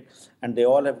participated, and they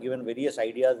all have given various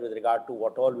ideas with regard to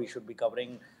what all we should be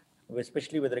covering,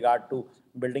 especially with regard to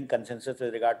building consensus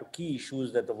with regard to key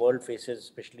issues that the world faces,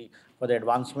 especially for the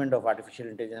advancement of artificial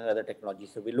intelligence and other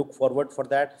technologies. So we look forward for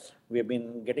that. We have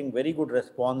been getting very good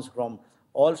response from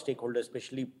all stakeholders,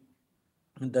 especially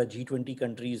the G20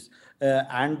 countries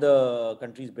and the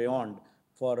countries beyond,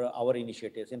 for our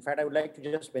initiatives. In fact, I would like to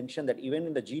just mention that even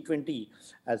in the G20,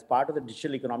 as part of the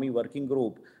Digital Economy Working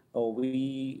Group,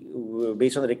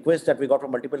 based on the request that we got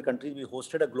from multiple countries, we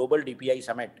hosted a global GPAI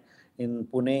summit in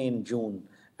Pune in June.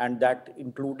 And that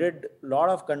included a lot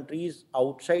of countries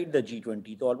outside the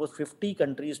G20. So almost 50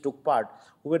 countries took part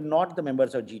who were not the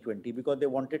members of G20 because they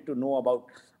wanted to know about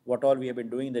what all we have been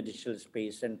doing in the digital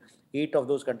space. And 8 of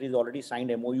those countries already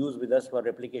signed MOUs with us for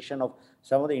replication of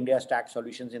some of the India's tax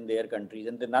solutions in their countries.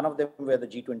 And none of them were the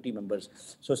G20 members.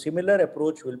 So similar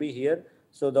approach will be here.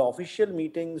 So the official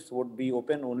meetings would be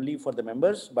open only for the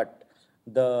members, but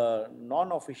the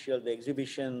non-official, the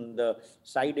exhibition, the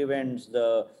side events,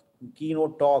 the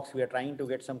keynote talks, we are trying to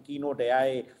get some keynote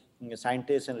AI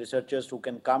scientists and researchers who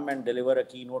can come and deliver a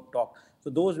keynote talk. So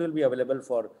those will be available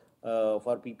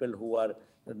for people who are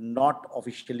not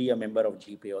officially a member of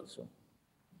GPAI also.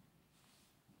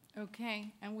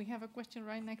 Okay, and we have a question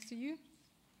right next to you.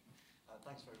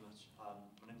 Thanks very much.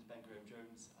 My name is Ben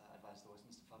Graham-Jones. I advise the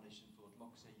Westminster Foundation for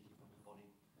Democracy, UK public body,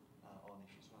 on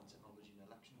issues around technology and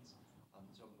elections.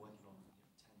 So I'm working on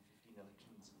 10, 15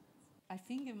 elections. I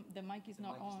think the mic is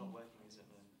not on. The mic is not working, is it?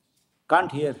 No.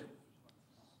 Can't hear.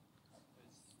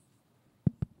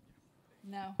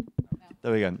 No.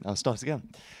 There we go. I'll start again.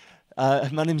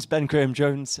 My name is Ben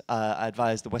Graham-Jones. I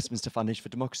advise the Westminster Foundation for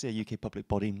Democracy, a UK public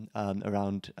body,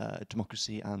 around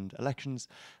democracy and elections,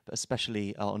 but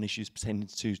especially on issues pertaining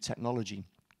to technology.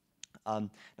 I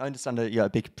understand a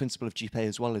big principle of GPAI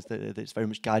as well is that it's very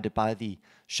much guided by the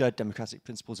shared democratic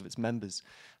principles of its members.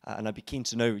 And I'd be keen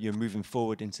to know, moving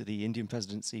forward into the Indian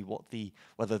presidency,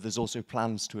 whether there's also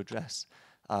plans to address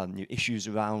issues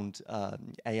around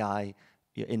AI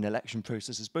in election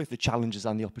processes, both the challenges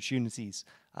and the opportunities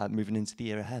moving into the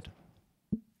year ahead.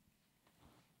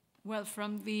 Well,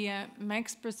 from the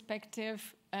MEX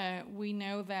perspective, we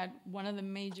know that one of the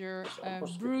major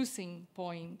bruising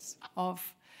points of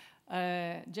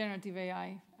generative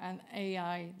AI and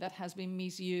AI that has been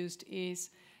misused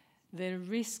is the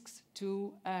risks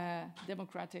to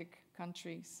democratic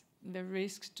countries, the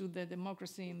risks to the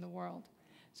democracy in the world.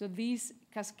 So these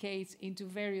cascades into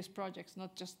various projects,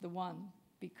 not just the one,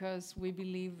 because we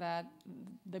believe that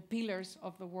the pillars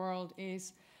of the world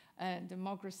is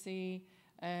democracy,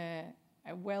 a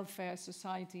welfare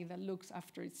society that looks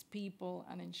after its people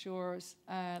and ensures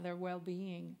their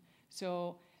well-being.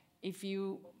 So if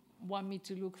you want me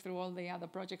to look through all the other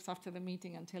projects after the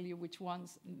meeting and tell you which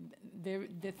ones,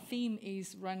 the theme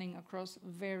is running across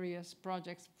various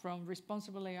projects from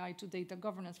responsible AI to data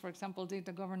governance. For example,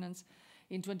 data governance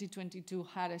in 2022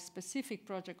 had a specific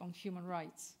project on human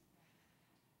rights.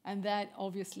 And that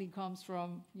obviously comes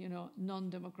from,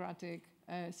 non-democratic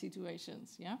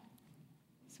situations, yeah?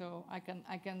 So I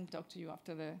can talk to you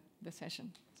after the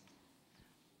session.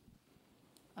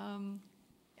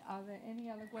 Are there any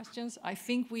other questions? I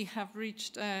think we have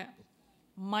reached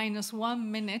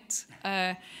 -1 minute.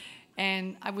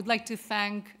 And I would like to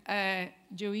thank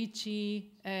Joichi,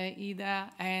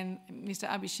 Ida, and Mr.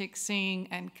 Abhishek Singh,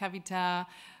 and Kavita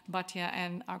Bhatia,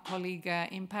 and our colleague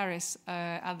in Paris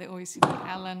at the OECD,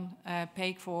 Alan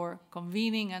Paik, for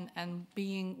convening and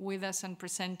being with us and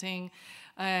presenting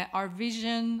our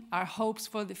vision, our hopes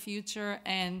for the future,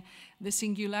 and the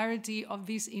singularity of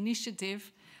this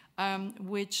initiative,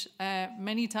 which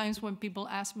many times when people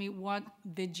ask me what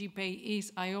the GPAI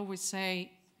is, I always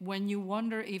say, when you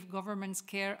wonder if governments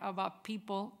care about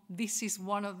people, this is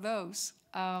one of those.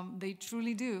 They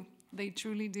truly do. They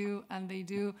truly do, and they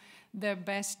do their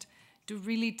best to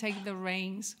really take the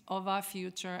reins of our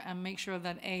future and make sure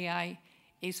that AI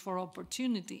is for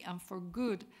opportunity and for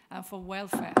good and for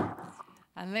welfare.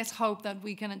 And let's hope that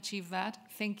we can achieve that.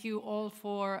 Thank you all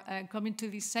for coming to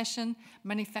this session.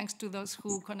 Many thanks to those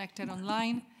who connected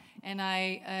online. And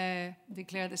I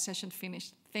declare the session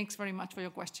finished. Thanks very much for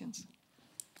your questions.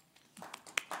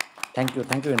 Thank you,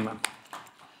 Inma.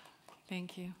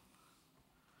 Thank you.